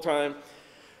the whole time.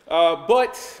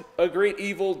 But a great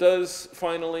evil does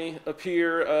finally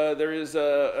appear. There is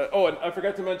and I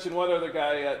forgot to mention one other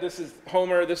guy. This is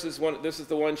Homer. This is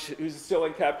the one who's still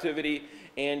in captivity,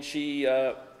 and she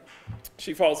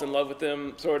falls in love with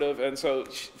him, sort of, and so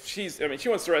she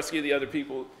wants to rescue the other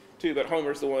people too, but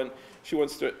Homer's the one she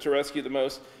wants to rescue the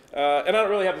most. And I don't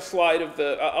really have a slide of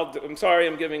I'm sorry,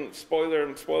 I'm I'm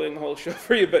spoiling the whole show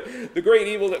for you, but the great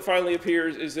evil that finally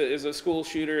appears is a school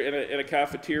shooter in a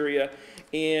cafeteria.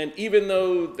 And even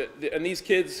though, and these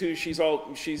kids who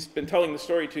she's been telling the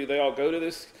story to, they all go to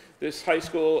this high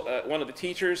school. One of the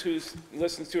teachers who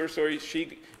listens to her story,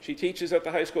 she teaches at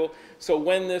the high school. So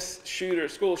when this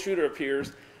school shooter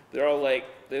appears, they're all like,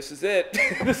 this is it.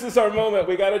 This is our moment.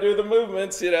 We got to do the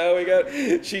movements,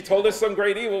 she told us some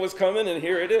great evil was coming, and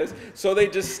here it is. So they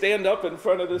just stand up in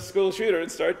front of the school shooter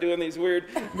and start doing these weird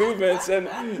movements. And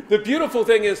the beautiful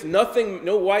thing is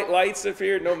no white lights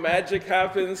appeared, no magic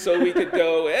happens, so we could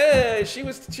go, hey, she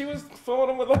was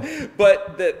throwing them with,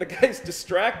 but the guy's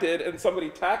distracted and somebody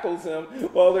tackles him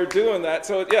while they're doing that.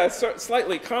 So yeah, it's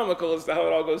slightly comical as to how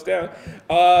it all goes down.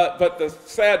 But the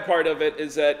sad part of it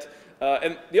is that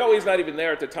and the Yoey's not even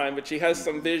there at the time, but she has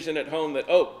some vision at home that,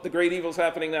 oh, the great evil's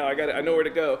happening now. I know where to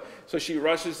go. So she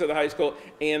rushes to the high school,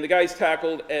 and the guy's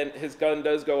tackled, and his gun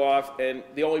does go off, and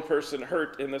the only person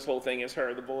hurt in this whole thing is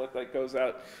her. The bullet goes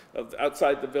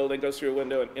outside the building, goes through a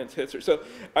window, and hits her. So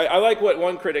I like what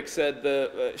one critic said.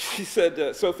 She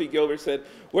said, Sophie Gilbert said,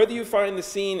 whether you find the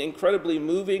scene incredibly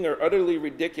moving or utterly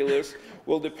ridiculous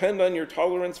will depend on your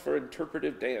tolerance for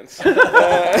interpretive dance. And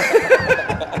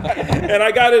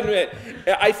I gotta admit,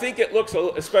 I think it looks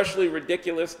especially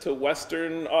ridiculous to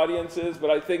Western audiences, but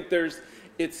I think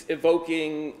it's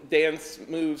evoking dance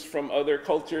moves from other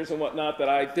cultures and whatnot that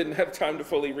I didn't have time to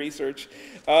fully research.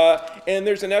 And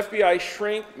there's an FBI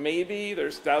shrink, maybe.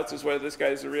 There's doubts as whether this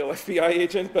guy's a real FBI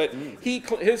agent, but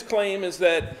his claim is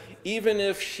that even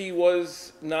if she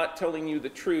was not telling you the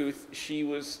truth, she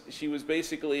was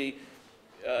basically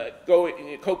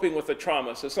coping with a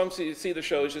trauma. So some see the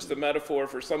show as just a metaphor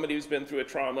for somebody who's been through a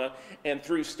trauma, and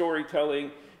through storytelling,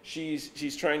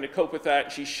 she's trying to cope with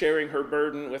that. She's sharing her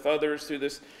burden with others through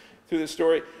this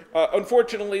story.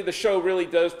 Unfortunately, the show really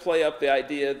does play up the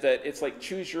idea that it's like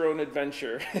choose your own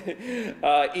adventure.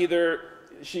 Either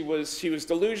she was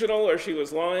delusional or she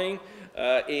was lying,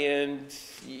 and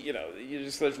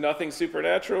there's nothing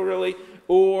supernatural really,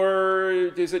 or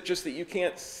is it just that you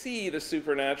can't see the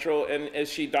supernatural? And is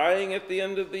she dying at the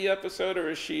end of the episode, or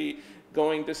is she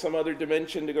going to some other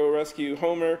dimension to go rescue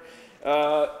Homer?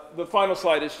 The final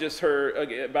slide is just her,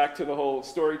 again, back to the whole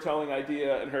storytelling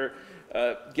idea and her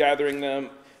gathering them.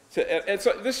 And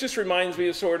so this just reminds me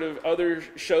of sort of other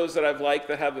shows that I've liked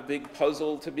that have a big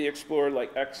puzzle to be explored,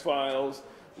 like X-Files,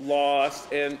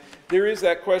 Lost, and there is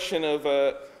that question of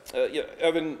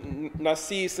Evan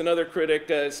Nassis, another critic,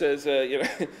 says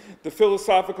the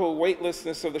philosophical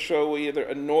weightlessness of the show will either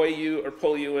annoy you or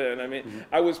pull you in. I mean,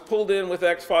 I was pulled in with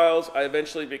X-Files. I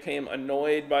eventually became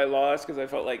annoyed by Lost because I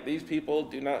felt like these people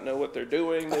do not know what they're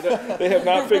doing. They have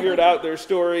not figured out their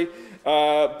story.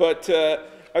 But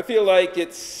I feel like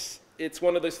it's it's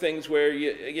one of those things where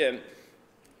you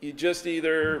just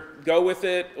either go with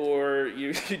it or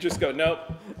you just go, nope.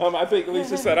 I think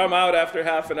Lisa said, I'm out after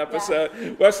half an episode.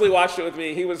 Yeah. Wesley watched it with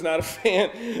me. He was not a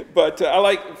fan. But I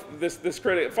like this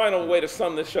critic. Final way to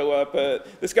sum this show up.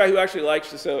 This guy who actually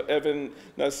likes the show, Evan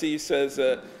Nassi, says,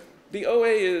 the OA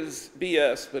is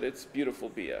BS, but it's beautiful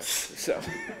BS. So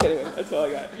anyway, that's all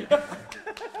I got.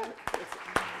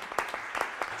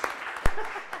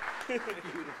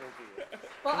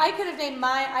 Well, I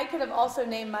could have also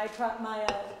named my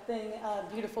thing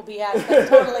Beautiful BS. That's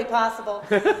totally possible.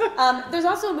 There's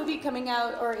also a movie coming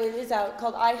out, or it is out,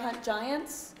 called I Hunt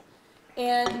Giants.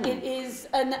 And it is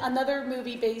another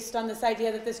movie based on this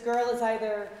idea that this girl is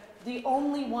either the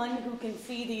only one who can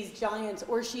see these giants,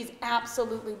 or she's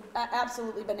absolutely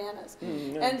bananas.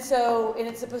 And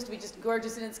it's supposed to be just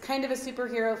gorgeous, and it's kind of a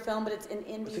superhero film, but it's an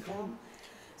indie film.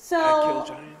 So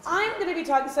I'm going to be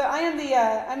talking. So I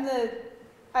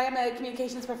am a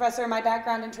communications professor. My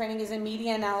background and training is in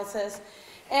media analysis.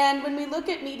 And when we look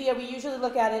at media, we usually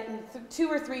look at it in 2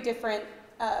 or 3 different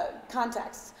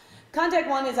contexts. Context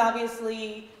 1 is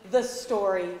obviously the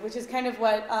story, which is kind of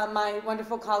what my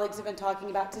wonderful colleagues have been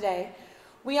talking about today.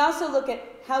 We also look at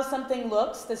how something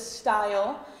looks, the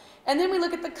style, and then we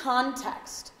look at the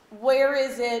context. Where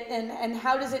is it, and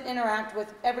how does it interact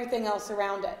with everything else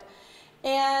around it?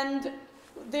 And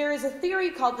there is a theory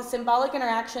called the symbolic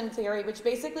interaction theory, which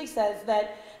basically says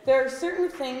that there are certain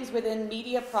things within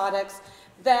media products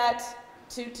that,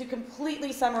 to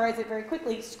completely summarize it very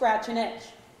quickly, scratch an itch.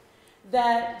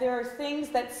 That there are things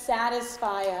that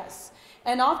satisfy us.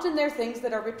 And often they're things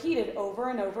that are repeated over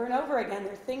and over and over again.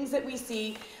 They're things that we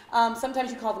see.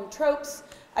 Sometimes you call them tropes.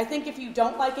 I think if you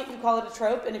don't like it, you call it a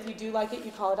trope. And if you do like it,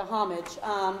 you call it a homage.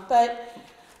 But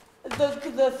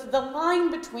the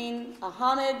line between a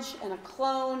homage and a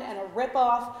clone and a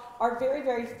ripoff are very,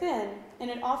 very thin, and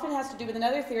it often has to do with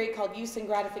another theory called use and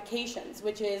gratifications,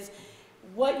 which is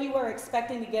what you are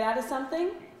expecting to get out of something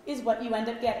is what you end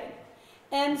up getting.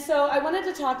 And so I wanted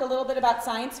to talk a little bit about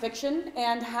science fiction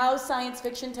and how science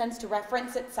fiction tends to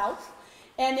reference itself,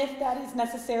 and if that is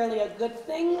necessarily a good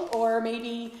thing or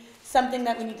maybe something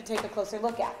that we need to take a closer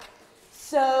look at.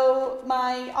 So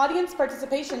my audience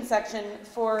participation section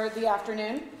for the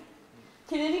afternoon,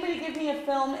 can anybody give me a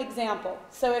film example?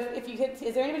 So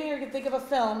is there anybody here who can think of a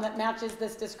film that matches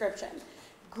this description?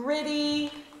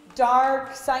 Gritty,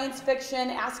 dark, science fiction,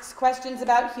 asks questions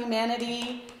about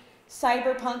humanity,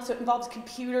 cyberpunk, so it involves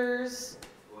computers.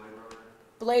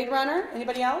 Blade Runner,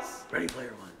 anybody else? Ready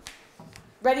Player One.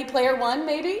 Ready Player One,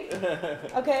 maybe?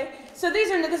 Okay, so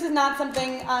this is not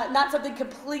something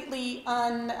completely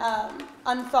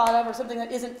unthought of or something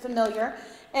that isn't familiar.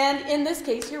 And in this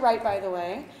case, you're right, by the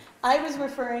way, I was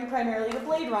referring primarily to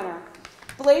Blade Runner.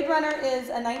 Blade Runner is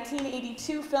a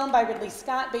 1982 film by Ridley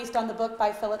Scott based on the book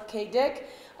by Philip K. Dick,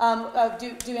 of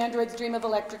Do Androids Dream of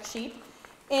Electric Sheep?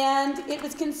 And it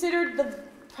was considered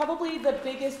probably the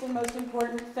biggest and most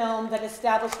important film that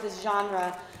established this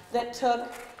genre, that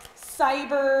took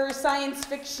cyber, science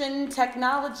fiction,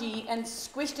 technology, and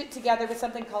squished it together with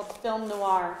something called film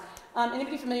noir.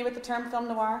 Anybody familiar with the term film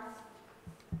noir?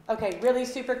 Okay, really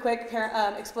super quick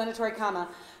explanatory comma.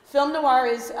 Film noir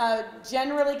is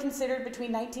generally considered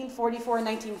between 1944 and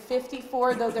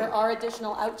 1954, though there are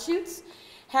additional outshoots.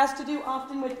 Has to do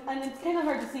often with, and it's kind of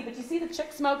hard to see, but you see the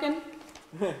chick smoking?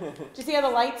 Do you see how the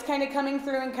light's kind of coming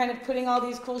through and kind of putting all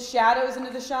these cool shadows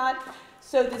into the shot?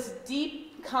 So this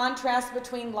deep contrast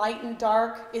between light and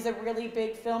dark is a really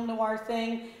big film noir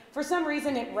thing. For some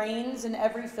reason, it rains in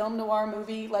every film noir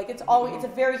movie. Like it's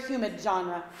a very humid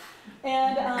genre.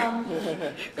 And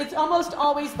it's almost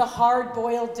always the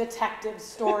hard-boiled detective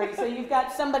story. So you've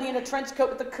got somebody in a trench coat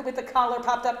with the collar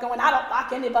popped up going, I don't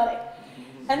like anybody.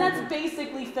 And that's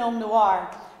basically film noir.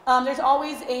 There's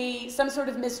always some sort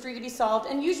of mystery to be solved,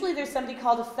 and usually there's somebody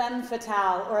called a femme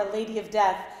fatale, or a lady of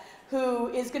death, who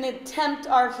is going to tempt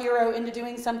our hero into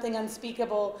doing something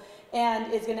unspeakable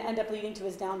and is going to end up leading to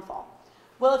his downfall.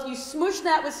 Well, if you smush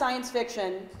that with science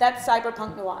fiction, that's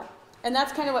cyberpunk noir, and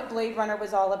that's kind of what Blade Runner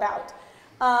was all about.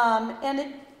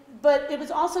 But it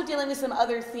was also dealing with some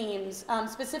other themes,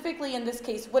 specifically in this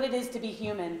case, what it is to be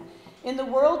human. In the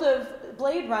world of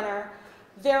Blade Runner,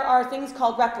 there are things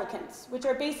called replicants, which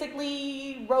are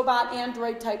basically robot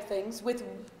android type things with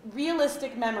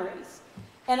realistic memories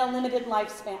and a limited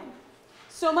lifespan.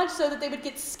 So much so that they would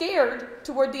get scared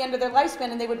toward the end of their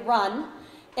lifespan and they would run,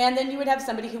 and then you would have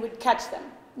somebody who would catch them.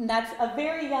 And that's a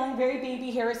very young, very baby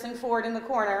Harrison Ford in the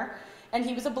corner, and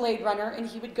he was a Blade Runner, and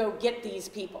he would go get these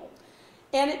people.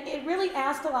 And it really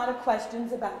asked a lot of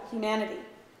questions about humanity.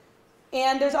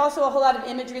 And there's also a whole lot of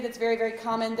imagery that's very, very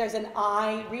common. There's an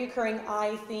eye, reoccurring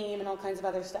eye theme, and all kinds of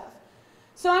other stuff.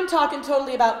 So I'm talking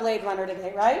totally about Blade Runner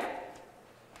today, right?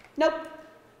 Nope.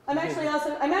 I'm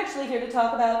actually here to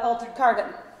talk about Altered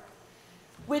Carbon,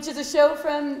 which is a show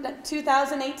from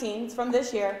 2018, it's from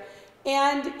this year,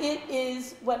 and it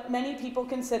is what many people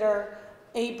consider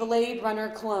a Blade Runner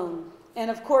clone. And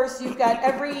of course, you've got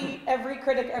every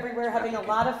critic everywhere having a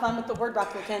lot of fun with the word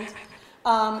replicant,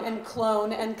 and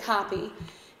clone and copy.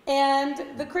 And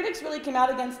the critics really came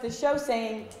out against this show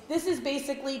saying, this is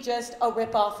basically just a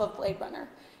ripoff of Blade Runner.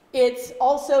 It's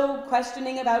also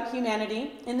questioning about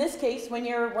humanity. In this case, when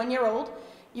you're 1 year old,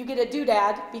 you get a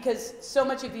doodad, because so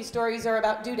much of these stories are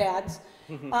about doodads.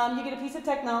 You get a piece of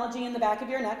technology in the back of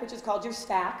your neck, which is called your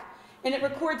stack, and it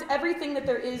records everything that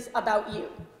there is about you.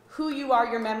 Who you are,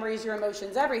 your memories, your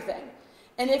emotions, everything.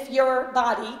 And if your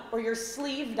body or your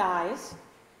sleeve dies,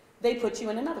 they put you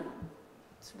in another one.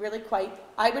 It's really quite,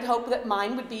 I would hope that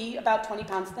mine would be about 20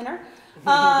 pounds thinner.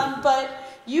 But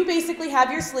you basically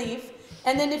have your sleeve,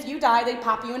 and then if you die, they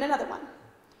pop you in another one.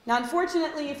 Now,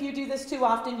 unfortunately, if you do this too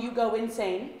often, you go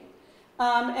insane.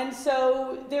 And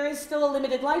so there is still a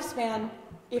limited lifespan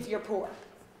if you're poor.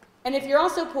 And if you're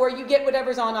also poor, you get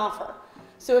whatever's on offer.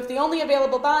 So if the only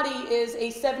available body is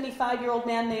a 75-year-old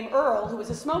man named Earl who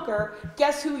is a smoker,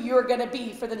 guess who you're going to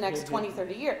be for the next 20,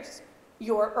 30 years?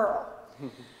 You're Earl.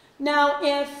 Now,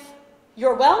 if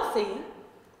you're wealthy,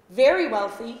 very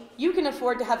wealthy, you can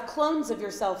afford to have clones of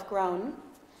yourself grown.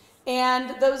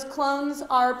 And those clones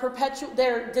are perpetual,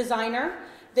 they're designer.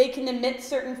 They can emit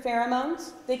certain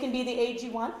pheromones. They can be the age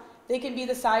you want. They can be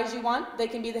the size you want. They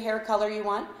can be the hair color you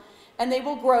want. And they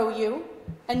will grow you,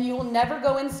 and you will never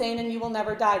go insane, and you will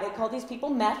never die. They call these people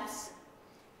Meths,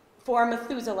 for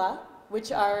Methuselah,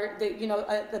 which are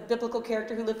the biblical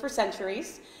character who lived for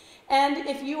centuries. And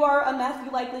if you are a Meth,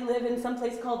 you likely live in some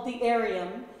place called the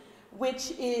Arium,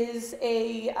 which is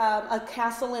a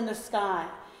castle in the sky.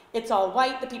 It's all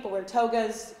white. The people wear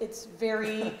togas. It's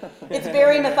very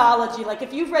mythology. Like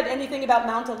if you've read anything about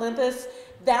Mount Olympus,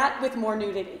 that with more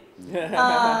nudity.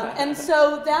 And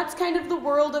so that's kind of the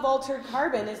world of Altered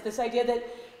Carbon, is this idea that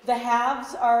the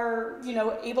haves are,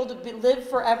 able to live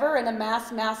forever and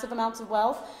amass massive amounts of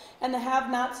wealth, and the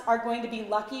have-nots are going to be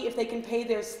lucky if they can pay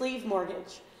their sleeve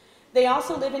mortgage. They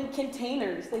also live in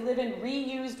containers. They live in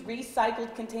reused,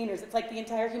 recycled containers. It's like the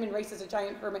entire human race is a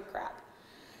giant hermit crab.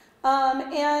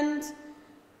 And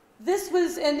this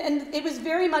was, and it was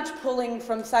very much pulling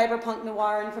from cyberpunk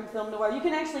noir and from film noir. You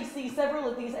can actually see several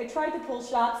of these. I tried to pull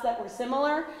shots that were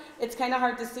similar. It's kind of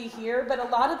hard to see here, but a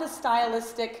lot of the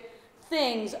stylistic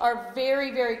things are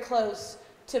very, very close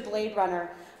to Blade Runner.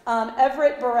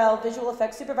 Everett Burrell, visual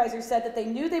effects supervisor, said that they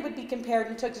knew they would be compared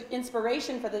and took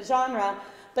inspiration for the genre,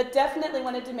 but definitely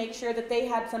wanted to make sure that they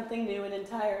had something new, an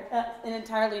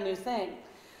entirely new thing.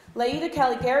 Laida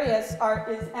Caligarius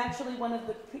is actually one of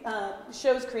the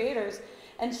show's creators,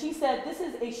 and she said, this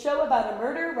is a show about a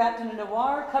murder wrapped in a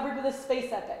noir covered with a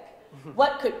space epic.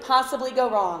 What could possibly go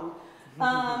wrong?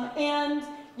 And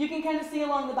you can kind of see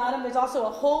along the bottom, there's also a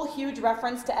whole huge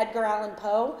reference to Edgar Allan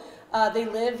Poe. They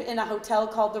live in a hotel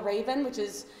called the Raven, which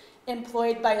is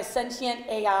employed by a sentient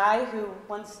AI who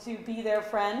wants to be their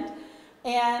friend.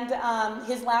 And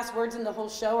his last words in the whole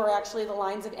show are actually the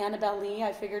lines of Annabelle Lee.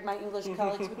 I figured my English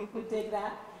colleagues would dig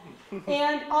that.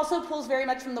 And also pulls very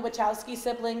much from the Wachowski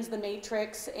siblings, The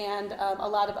Matrix, and a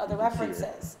lot of other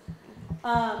references.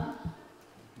 And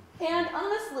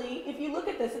honestly, if you look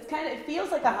at this, it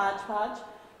feels like a hodgepodge,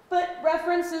 but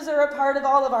references are a part of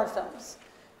all of our films.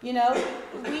 We have,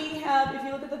 if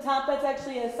you look at the top, that's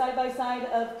actually a side-by-side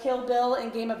of Kill Bill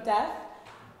and Game of Death.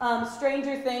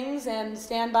 Stranger Things and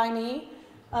Stand By Me,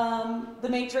 The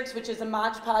Matrix, which is a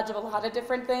modge-podge of a lot of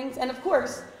different things, and of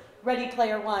course, Ready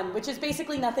Player One, which is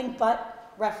basically nothing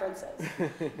but references.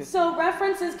 So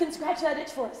references can scratch that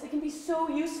itch for us. It can be so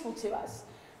useful to us,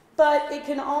 but it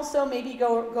can also maybe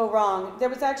go wrong. There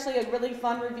was actually a really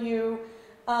fun review,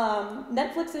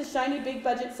 Netflix's shiny big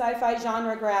budget sci-fi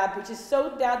genre grab, which is so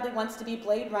badly wants to be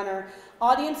Blade Runner.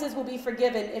 Audiences will be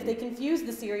forgiven if they confuse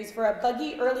the series for a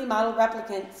buggy early model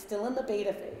replicant still in the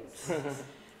beta phase.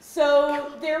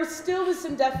 So there still was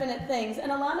some definite things,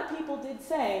 and a lot of people did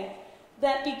say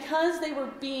that because they were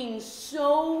being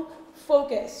so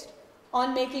focused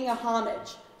on making a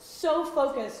homage, so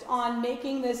focused on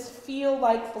making this feel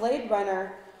like Blade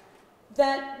Runner,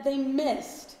 that they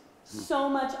missed so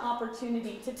much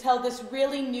opportunity to tell this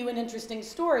really new and interesting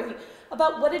story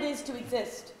about what it is to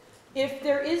exist. If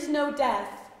there is no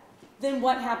death, then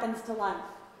what happens to life?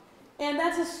 And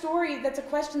that's a story, that's a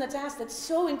question that's asked that's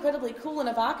so incredibly cool and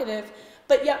evocative,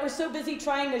 but yet we're so busy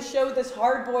trying to show this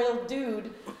hard-boiled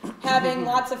dude having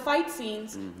lots of fight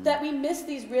scenes that we miss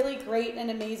these really great and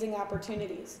amazing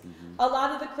opportunities. A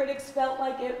lot of the critics felt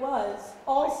like it was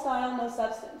all style, no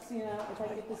substance. You know, I try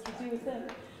to get this to do a thing.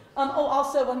 Oh,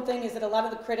 also one thing is that a lot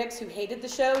of the critics who hated the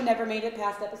show never made it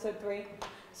past episode 3.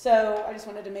 So I just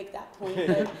wanted to make that point.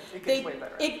 That It gets way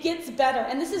better. It gets better.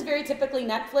 And this is very typically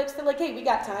Netflix. They're like, hey, we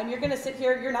got time. You're going to sit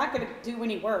here. You're not going to do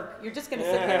any work. You're just going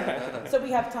to sit here. So we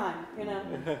have time, you know.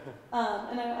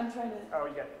 And I'm trying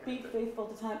to be faithful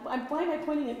to time. Why am I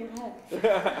pointing at your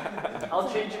head?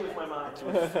 I'll change it with my mind.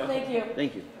 Thank you.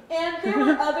 Thank you. And there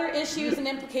were other issues and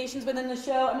implications within the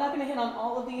show. I'm not going to hit on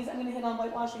all of these. I'm going to hit on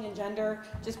whitewashing and gender,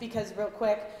 just because real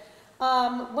quick.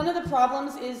 One of the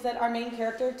problems is that our main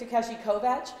character, Takeshi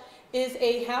Kovacs, is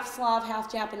a half Slav,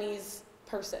 half Japanese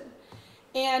person.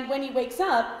 And when he wakes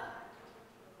up,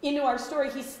 into our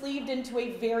story, he's sleeved into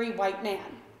a very white man.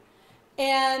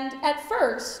 And at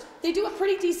first, they do a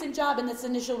pretty decent job in this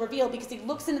initial reveal because he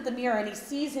looks into the mirror and he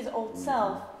sees his old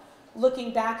self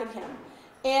looking back at him.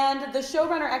 And the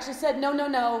showrunner actually said,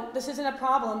 no, this isn't a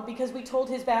problem because we told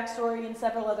his backstory in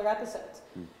several other episodes.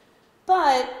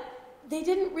 But they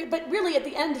didn't, but really at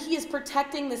the end, he is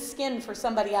protecting the skin for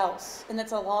somebody else. And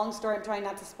that's a long story, I'm trying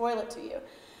not to spoil it to you.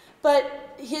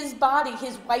 But his body,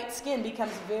 his white skin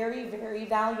becomes very, very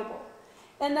valuable.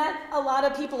 And that a lot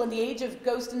of people in the age of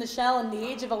Ghost in the Shell and the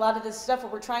age of a lot of this stuff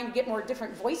where we're trying to get more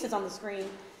different voices on the screen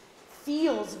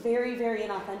feels very, very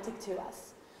inauthentic to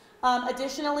us.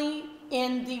 Additionally,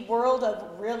 in the world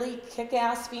of really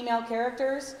kick-ass female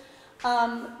characters,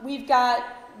 we've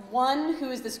got one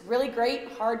who is this really great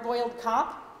hard-boiled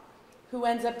cop who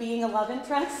ends up being a love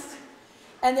interest.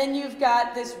 And then you've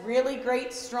got this really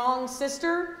great strong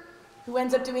sister who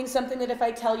ends up doing something that if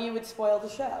I tell you would spoil the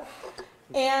show.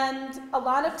 And a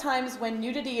lot of times when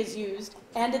nudity is used,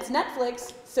 and it's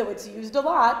Netflix, so it's used a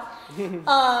lot,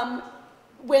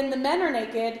 when the men are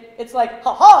naked, it's like,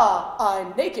 ha-ha,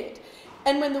 I'm naked.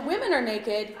 And when the women are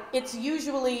naked, it's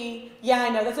usually, yeah, I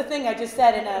know, that's a thing I just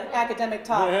said in an academic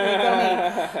talk. There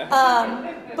you go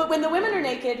me. But when the women are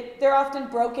naked, they're often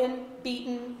broken,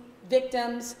 beaten,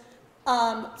 victims.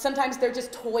 Sometimes they're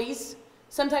just toys.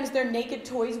 Sometimes they're naked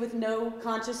toys with no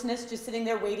consciousness, just sitting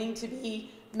there waiting to be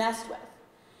messed with.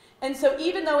 And so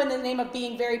even though in the name of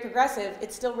being very progressive,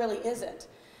 it still really isn't.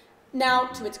 Now,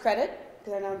 to its credit,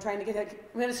 because I know I'm trying to I'm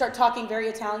going to start talking very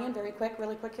Italian, really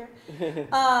quick here.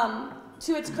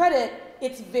 To its credit,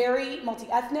 it's very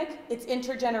multi-ethnic, it's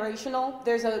intergenerational.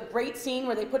 There's a great scene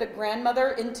where they put a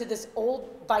grandmother into this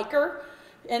old biker,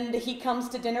 and he comes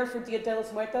to dinner for Dia de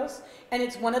los Muertos, and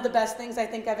it's one of the best things I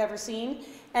think I've ever seen,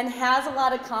 and has a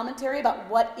lot of commentary about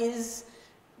what is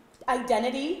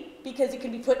identity, because it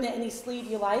can be put in any sleeve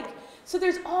you like. So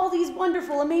there's all these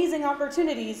wonderful, amazing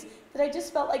opportunities that I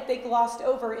just felt like they glossed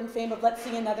over in fame of let's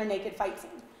see another naked fight scene.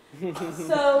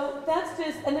 So that's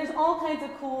just, and there's all kinds of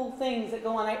cool things that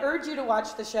go on. I urge you to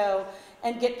watch the show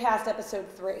and get past episode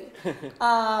 3.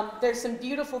 There's some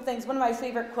beautiful things. One of my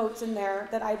favorite quotes in there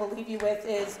that I will leave you with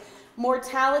is,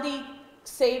 mortality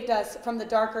saved us from the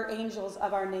darker angels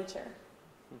of our nature.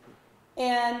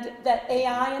 And that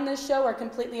AI in this show are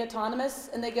completely autonomous,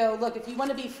 and they go, look, if you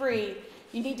want to be free,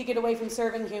 you need to get away from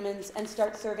serving humans and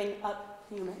start serving up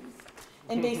humans.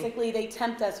 And basically, they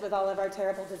tempt us with all of our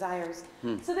terrible desires.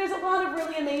 So there's a lot of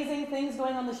really amazing things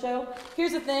going on the show.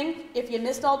 Here's the thing. If you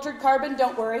missed Altered Carbon,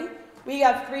 don't worry. We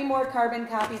have 3 more Carbon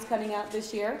copies coming out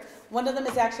this year. One of them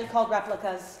is actually called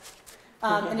Replicas,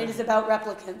 and it is about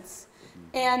replicants.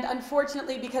 And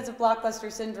unfortunately, because of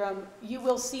Blockbuster syndrome, you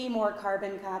will see more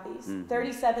Carbon copies.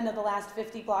 37 of the last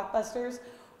 50 blockbusters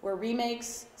were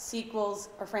remakes, sequels,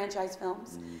 or franchise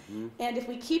films. And if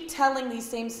we keep telling these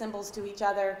same symbols to each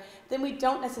other, then we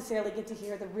don't necessarily get to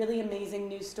hear the really amazing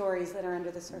new stories that are under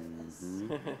the surface.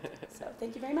 So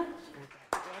thank you very much.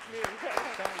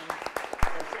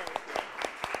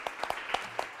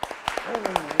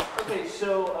 Okay,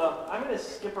 so I'm going to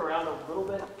skip around a little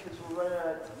bit because we're running out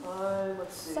of time.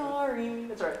 Let's see. Sorry.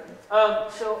 That's all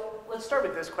right. So let's start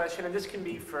with this question, and this can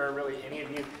be for really any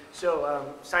of you.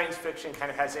 So science fiction kind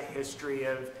of has a history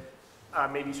of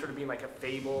maybe sort of being like a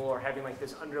fable or having like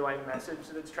this underlying message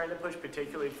that it's trying to push,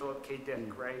 particularly Philip K.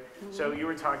 Dick, right? So you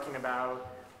were talking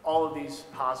about all of these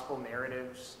possible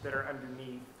narratives that are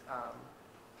underneath.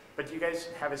 But do you guys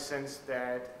have a sense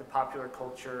that the popular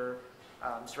culture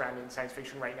surrounding science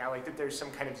fiction right now, like that there's some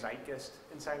kind of zeitgeist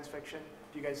in science fiction?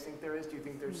 Do you guys think there is? Do you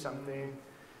think there's something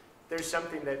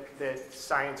that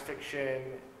science fiction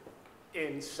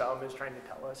in some is trying to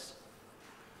tell us?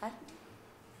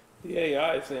 The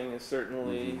AI thing is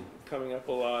certainly coming up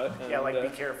a lot. And, Yeah, like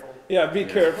be careful. Yeah, be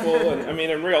careful. And I mean,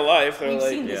 in real life, they're We've like,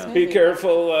 seen this be movie.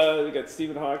 careful. We got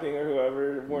Stephen Hawking or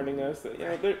whoever warning us that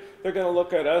they're going to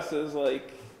look at us as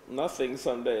like nothing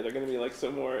someday. They're going to be like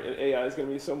AI is going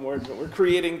to be so more. We're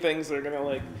creating things that are going to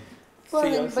like. Well,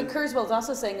 see and, us but and- Kurzweil's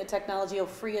also saying that technology will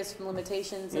free us from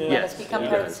limitations and let Yes, us become yeah.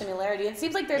 part of the singularity. It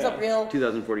seems like there's a real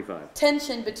 2045.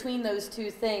 tension between those two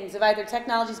things of either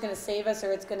technology is going to save us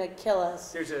or it's going to kill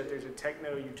us. There's a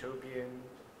techno-utopian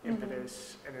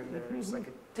impetus, and then there's like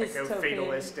a Dystopian.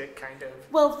 techno-fatalistic kind of.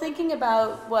 Well, thinking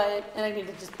about what, and I need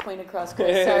to just point across,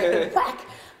 Chris, sorry, whack,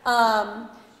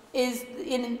 is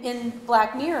in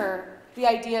Black Mirror, the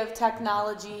idea of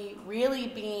technology really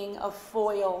being a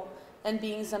foil and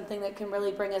being something that can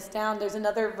really bring us down. There's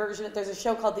another version, there's a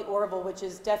show called The Orville, which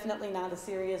is definitely not a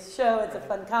serious show, it's a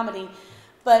fun comedy,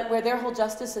 but where their whole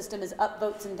justice system is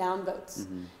upvotes and downvotes.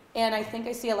 And I think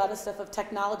I see a lot of stuff of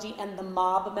technology and the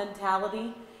mob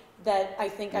mentality that I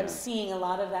think I'm seeing a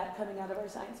lot of that coming out of our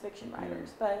science fiction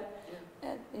writers. But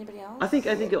anybody else? I think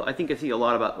I see a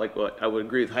lot about like what I would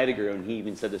agree with Heidegger, and he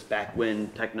even said this back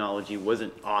when technology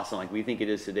wasn't awesome like we think it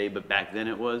is today, but back then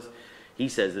it was. He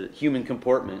says that human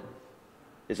comportment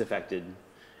is affected,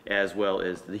 as well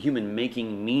as the human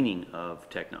making meaning of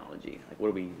technology. Like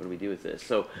what do we do with this?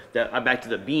 So that back to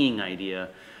the being idea.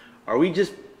 Are we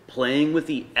just playing with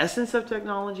the essence of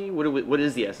technology? What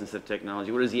is the essence of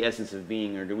technology? What is the essence of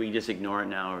being? Or do we just ignore it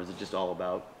now? Or is it just all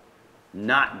about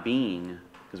not being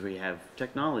because we have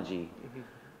technology?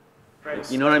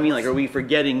 Right. You know what I mean? Like, are we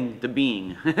forgetting the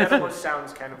being? That almost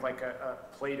sounds kind of like a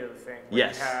Plato thing. Where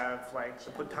Yes. You have like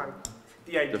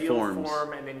the ideal forms.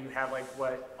 form, and then you have like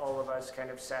what all of us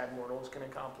kind of sad mortals can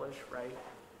accomplish, right?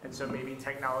 And so maybe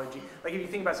technology, like if you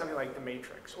think about something like The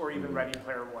Matrix or even Ready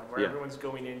Player One, where Yeah. everyone's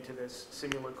going into this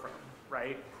simulacrum,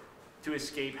 right? To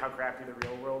escape how crappy the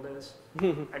real world is.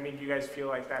 I mean, do you guys feel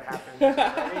like that happens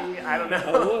already? I don't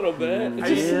A know. little bit.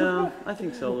 Yeah, I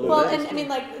think so a little Well, bit. and I mean,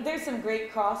 like, there's some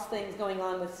great cross things going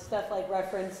on with stuff like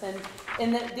reference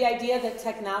and the idea that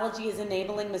technology is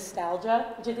enabling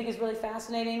nostalgia, which I think is really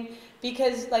fascinating.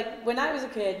 Because, like, when I was a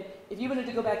kid, if you wanted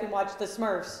to go back and watch The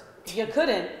Smurfs, you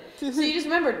couldn't. So you just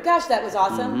remembered, gosh, that was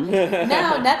awesome.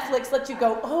 Now Netflix lets you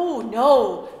go, oh,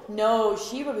 no,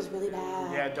 She-Ra was really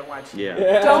bad. Yeah, don't watch. Yeah.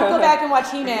 Don't go back and watch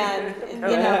He-Man, you know.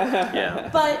 Yeah.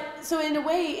 But, so in a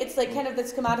way, it's like kind of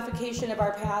this commodification of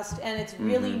our past, and it's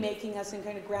really making us and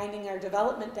kind of grinding our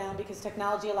development down because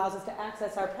technology allows us to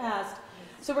access our past.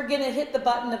 So we're going to hit the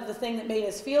button of the thing that made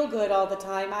us feel good all the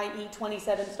time, i.e.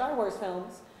 27 Star Wars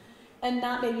films, and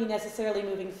not maybe necessarily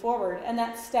moving forward. And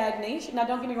that stagnation, now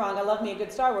don't get me wrong, I love me a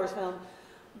good Star Wars film,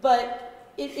 but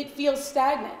it feels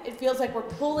stagnant. It feels like we're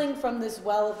pulling from this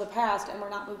well of the past and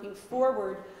we're not moving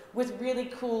forward with really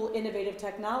cool, innovative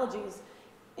technologies.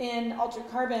 In Altered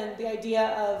Carbon, the idea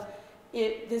of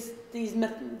these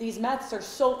meths are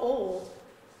so old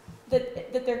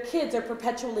that their kids are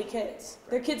perpetually kids.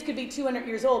 Their kids could be 200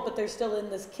 years old, but they're still in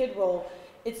this kid role.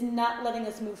 It's not letting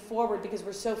us move forward because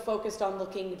we're so focused on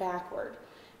looking backward.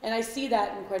 And I see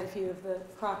that in quite a few of the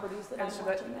properties that And I'm so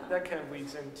watching now. that kind of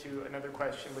leads into another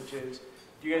question, which is,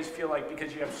 do you guys feel like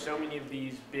because you have so many of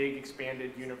these big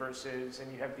expanded universes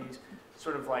and you have these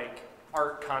sort of like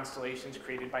art constellations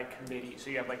created by committee,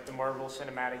 so you have like the Marvel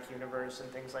Cinematic Universe and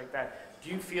things like that, do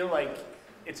you feel like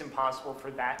it's impossible for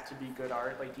that to be good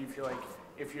art? Like, do you feel like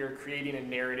if you're creating a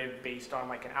narrative based on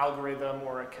like an algorithm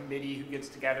or a committee who gets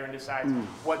together and decides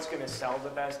what's going to sell the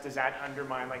best, does that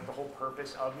undermine like the whole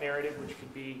purpose of narrative, which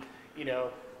could be, you know,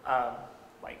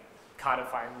 like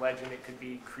codifying legend, it could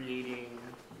be creating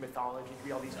mythology, it could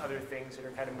be all these other things that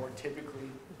are kind of more typically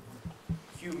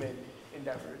human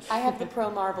endeavors. I have the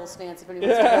pro-Marvel stance if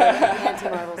anyone's got the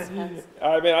anti-Marvel stance.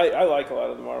 I mean, I like a lot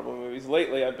of the Marvel movies.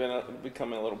 Lately, I've been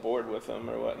becoming a little bored with them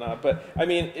or whatnot. But I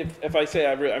mean, if I say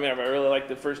I really like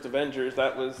the first Avengers,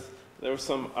 there was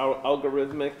some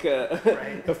algorithmic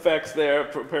effects there.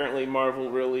 Apparently, Marvel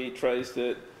really tries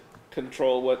to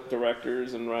control what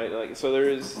directors and write, like, so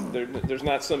there's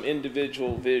not some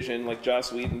individual vision, like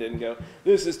Joss Whedon didn't go,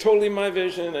 this is totally my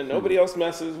vision and nobody else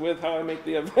messes with how I make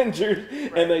the Avengers,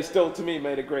 and they still to me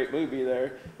made a great movie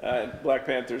there. Black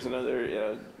Panther's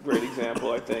another great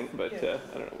example, I think, but I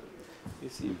don't know, you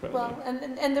see probably. Well,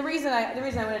 and the reason I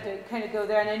wanted to kind of go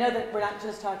there, and I know that we're not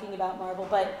just talking about Marvel,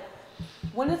 but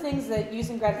one of the things that Use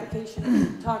and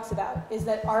Gratification talks about is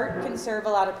that art can serve a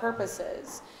lot of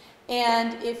purposes.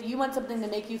 And if you want something to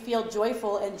make you feel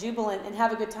joyful and jubilant and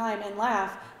have a good time and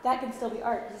laugh, that can still be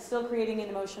art. It's still creating an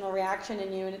emotional reaction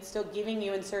in you, and it's still giving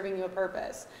you and serving you a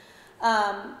purpose.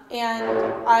 And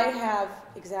I have,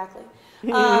 exactly.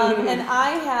 And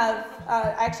I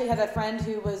actually have a friend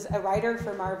who was a writer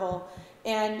for Marvel,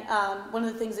 And one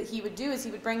of the things that he would do is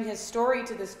he would bring his story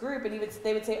to this group, and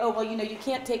they would say, oh, well, you know, you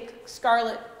can't take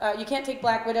you can't take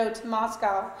Black Widow to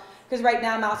Moscow, because right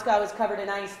now Moscow is covered in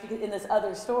ice in this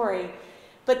other story.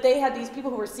 But they had these people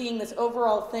who were seeing this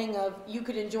overall thing of, you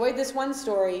could enjoy this one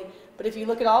story, but if you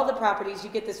look at all the properties, you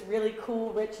get this really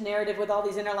cool, rich narrative with all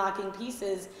these interlocking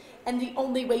pieces, and the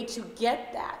only way to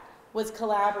get that was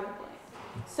collaboratively.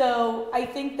 So I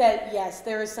think that, yes,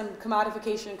 there is some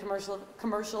commodification and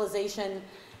commercialization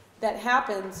that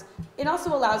happens. It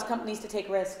also allows companies to take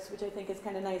risks, which I think is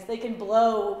kind of nice. They can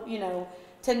blow, you know,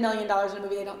 $10 million in a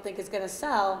movie they don't think is going to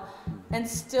sell, and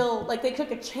still, like, they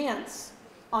took a chance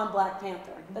on Black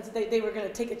Panther. They were going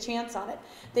to take a chance on it.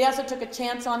 They also took a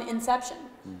chance on Inception.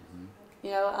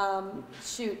 You know,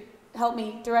 shoot, help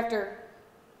me, director.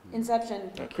 Inception.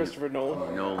 Christopher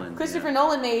Nolan. Christopher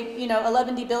Nolan made, you know,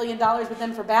 $11 billion with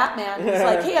them for Batman. He's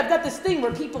like, hey, I've got this thing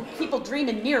where people dream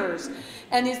in mirrors.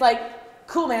 And he's like,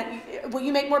 cool, man, will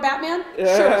you make more Batman?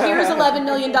 Sure, here's $11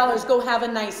 million, go have a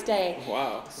nice day.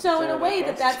 Wow. So in a way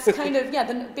that's kind of, yeah,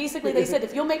 then basically they said,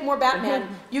 if you'll make more Batman,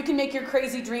 you can make your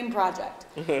crazy dream project.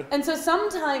 And so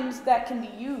sometimes that can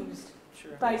be used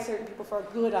by certain people for a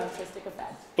good artistic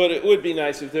effect. But it would be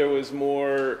nice if there was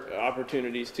more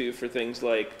opportunities too for things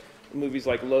like movies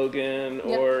like Logan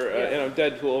or you know,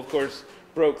 Deadpool, of course,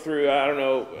 broke through. I don't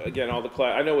know, again, all the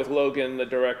I know with Logan, the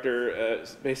director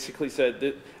basically said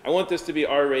that I want this to be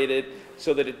R-rated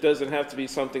so that it doesn't have to be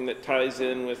something that ties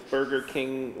in with Burger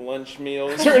King lunch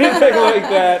meals or anything like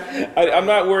that. I'm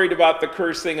not worried about the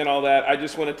cursing and all that. I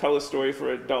just want to tell a story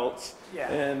for adults. Yeah,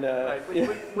 and, right.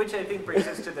 Which I think brings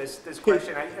us to this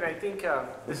question. And I think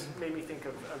this made me think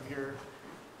of your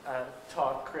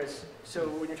talk, Chris. So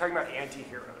when you're talking about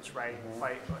anti-heroes, right,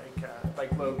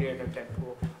 like Logan or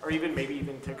Deadpool, or maybe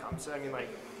even Tecumseh, I mean, like,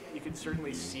 you could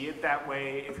certainly see it that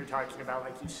way if you're talking about,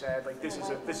 like you said, like this is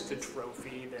a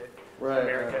trophy that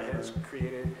America has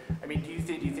created. I mean, do you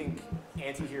think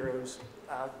anti-heroes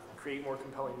create more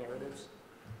compelling narratives?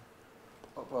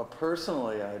 Well,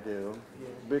 personally, I do,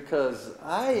 because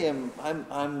I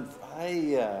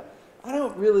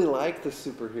don't really like the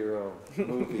superhero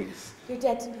movies. You're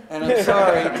dead to me. And I'm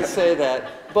sorry to say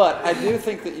that, but I do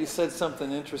think that you said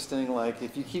something interesting, like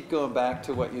if you keep going back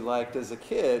to what you liked as a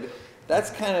kid, that's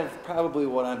kind of probably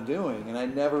what I'm doing. And I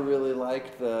never really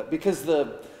liked because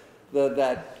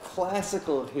that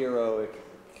classical heroic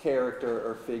character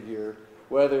or figure,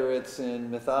 whether it's in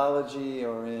mythology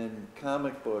or in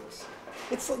comic books,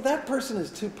 that person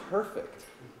is too perfect.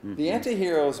 The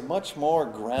anti-hero is much more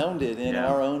grounded in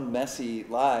our own messy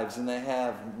lives, and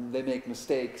they make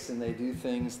mistakes and they do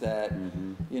things that,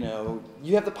 you know,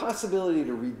 you have the possibility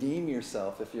to redeem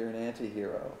yourself if you're an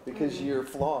anti-hero because you're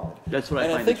flawed. That's what I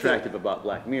find attractive about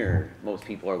Black Mirror. Most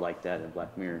people are like that in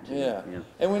Black Mirror too. Yeah.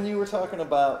 And when you were talking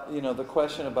about, you know, the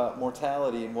question about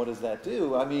mortality and what does that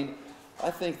do, I mean,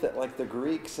 I think that like the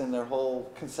Greeks and their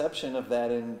whole conception of that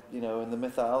in the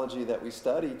mythology that we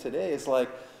study today is like,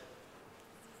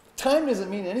 time doesn't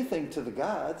mean anything to the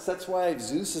gods. That's why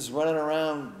Zeus is running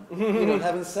around, you know,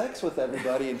 having sex with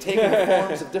everybody and taking the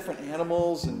forms of different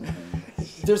animals. And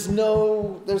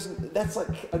that's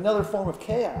like another form of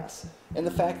chaos. And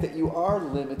the fact that you are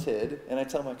limited, and I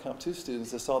tell my Comp 2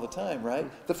 students this all the time, right?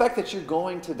 The fact that you're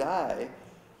going to die,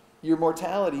 your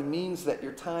mortality means that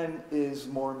your time is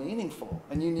more meaningful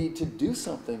and you need to do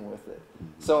something with it.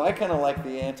 So I kind of like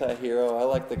the anti-hero. I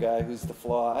like the guy who's the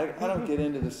flaw. I don't get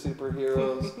into the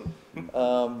superheroes.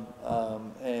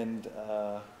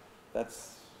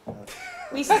 That's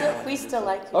we still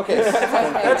like you. okay.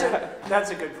 That's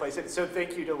a good place. So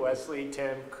thank you to Leslie,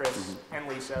 Tim, Chris, and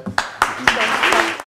Lisa. Thank you.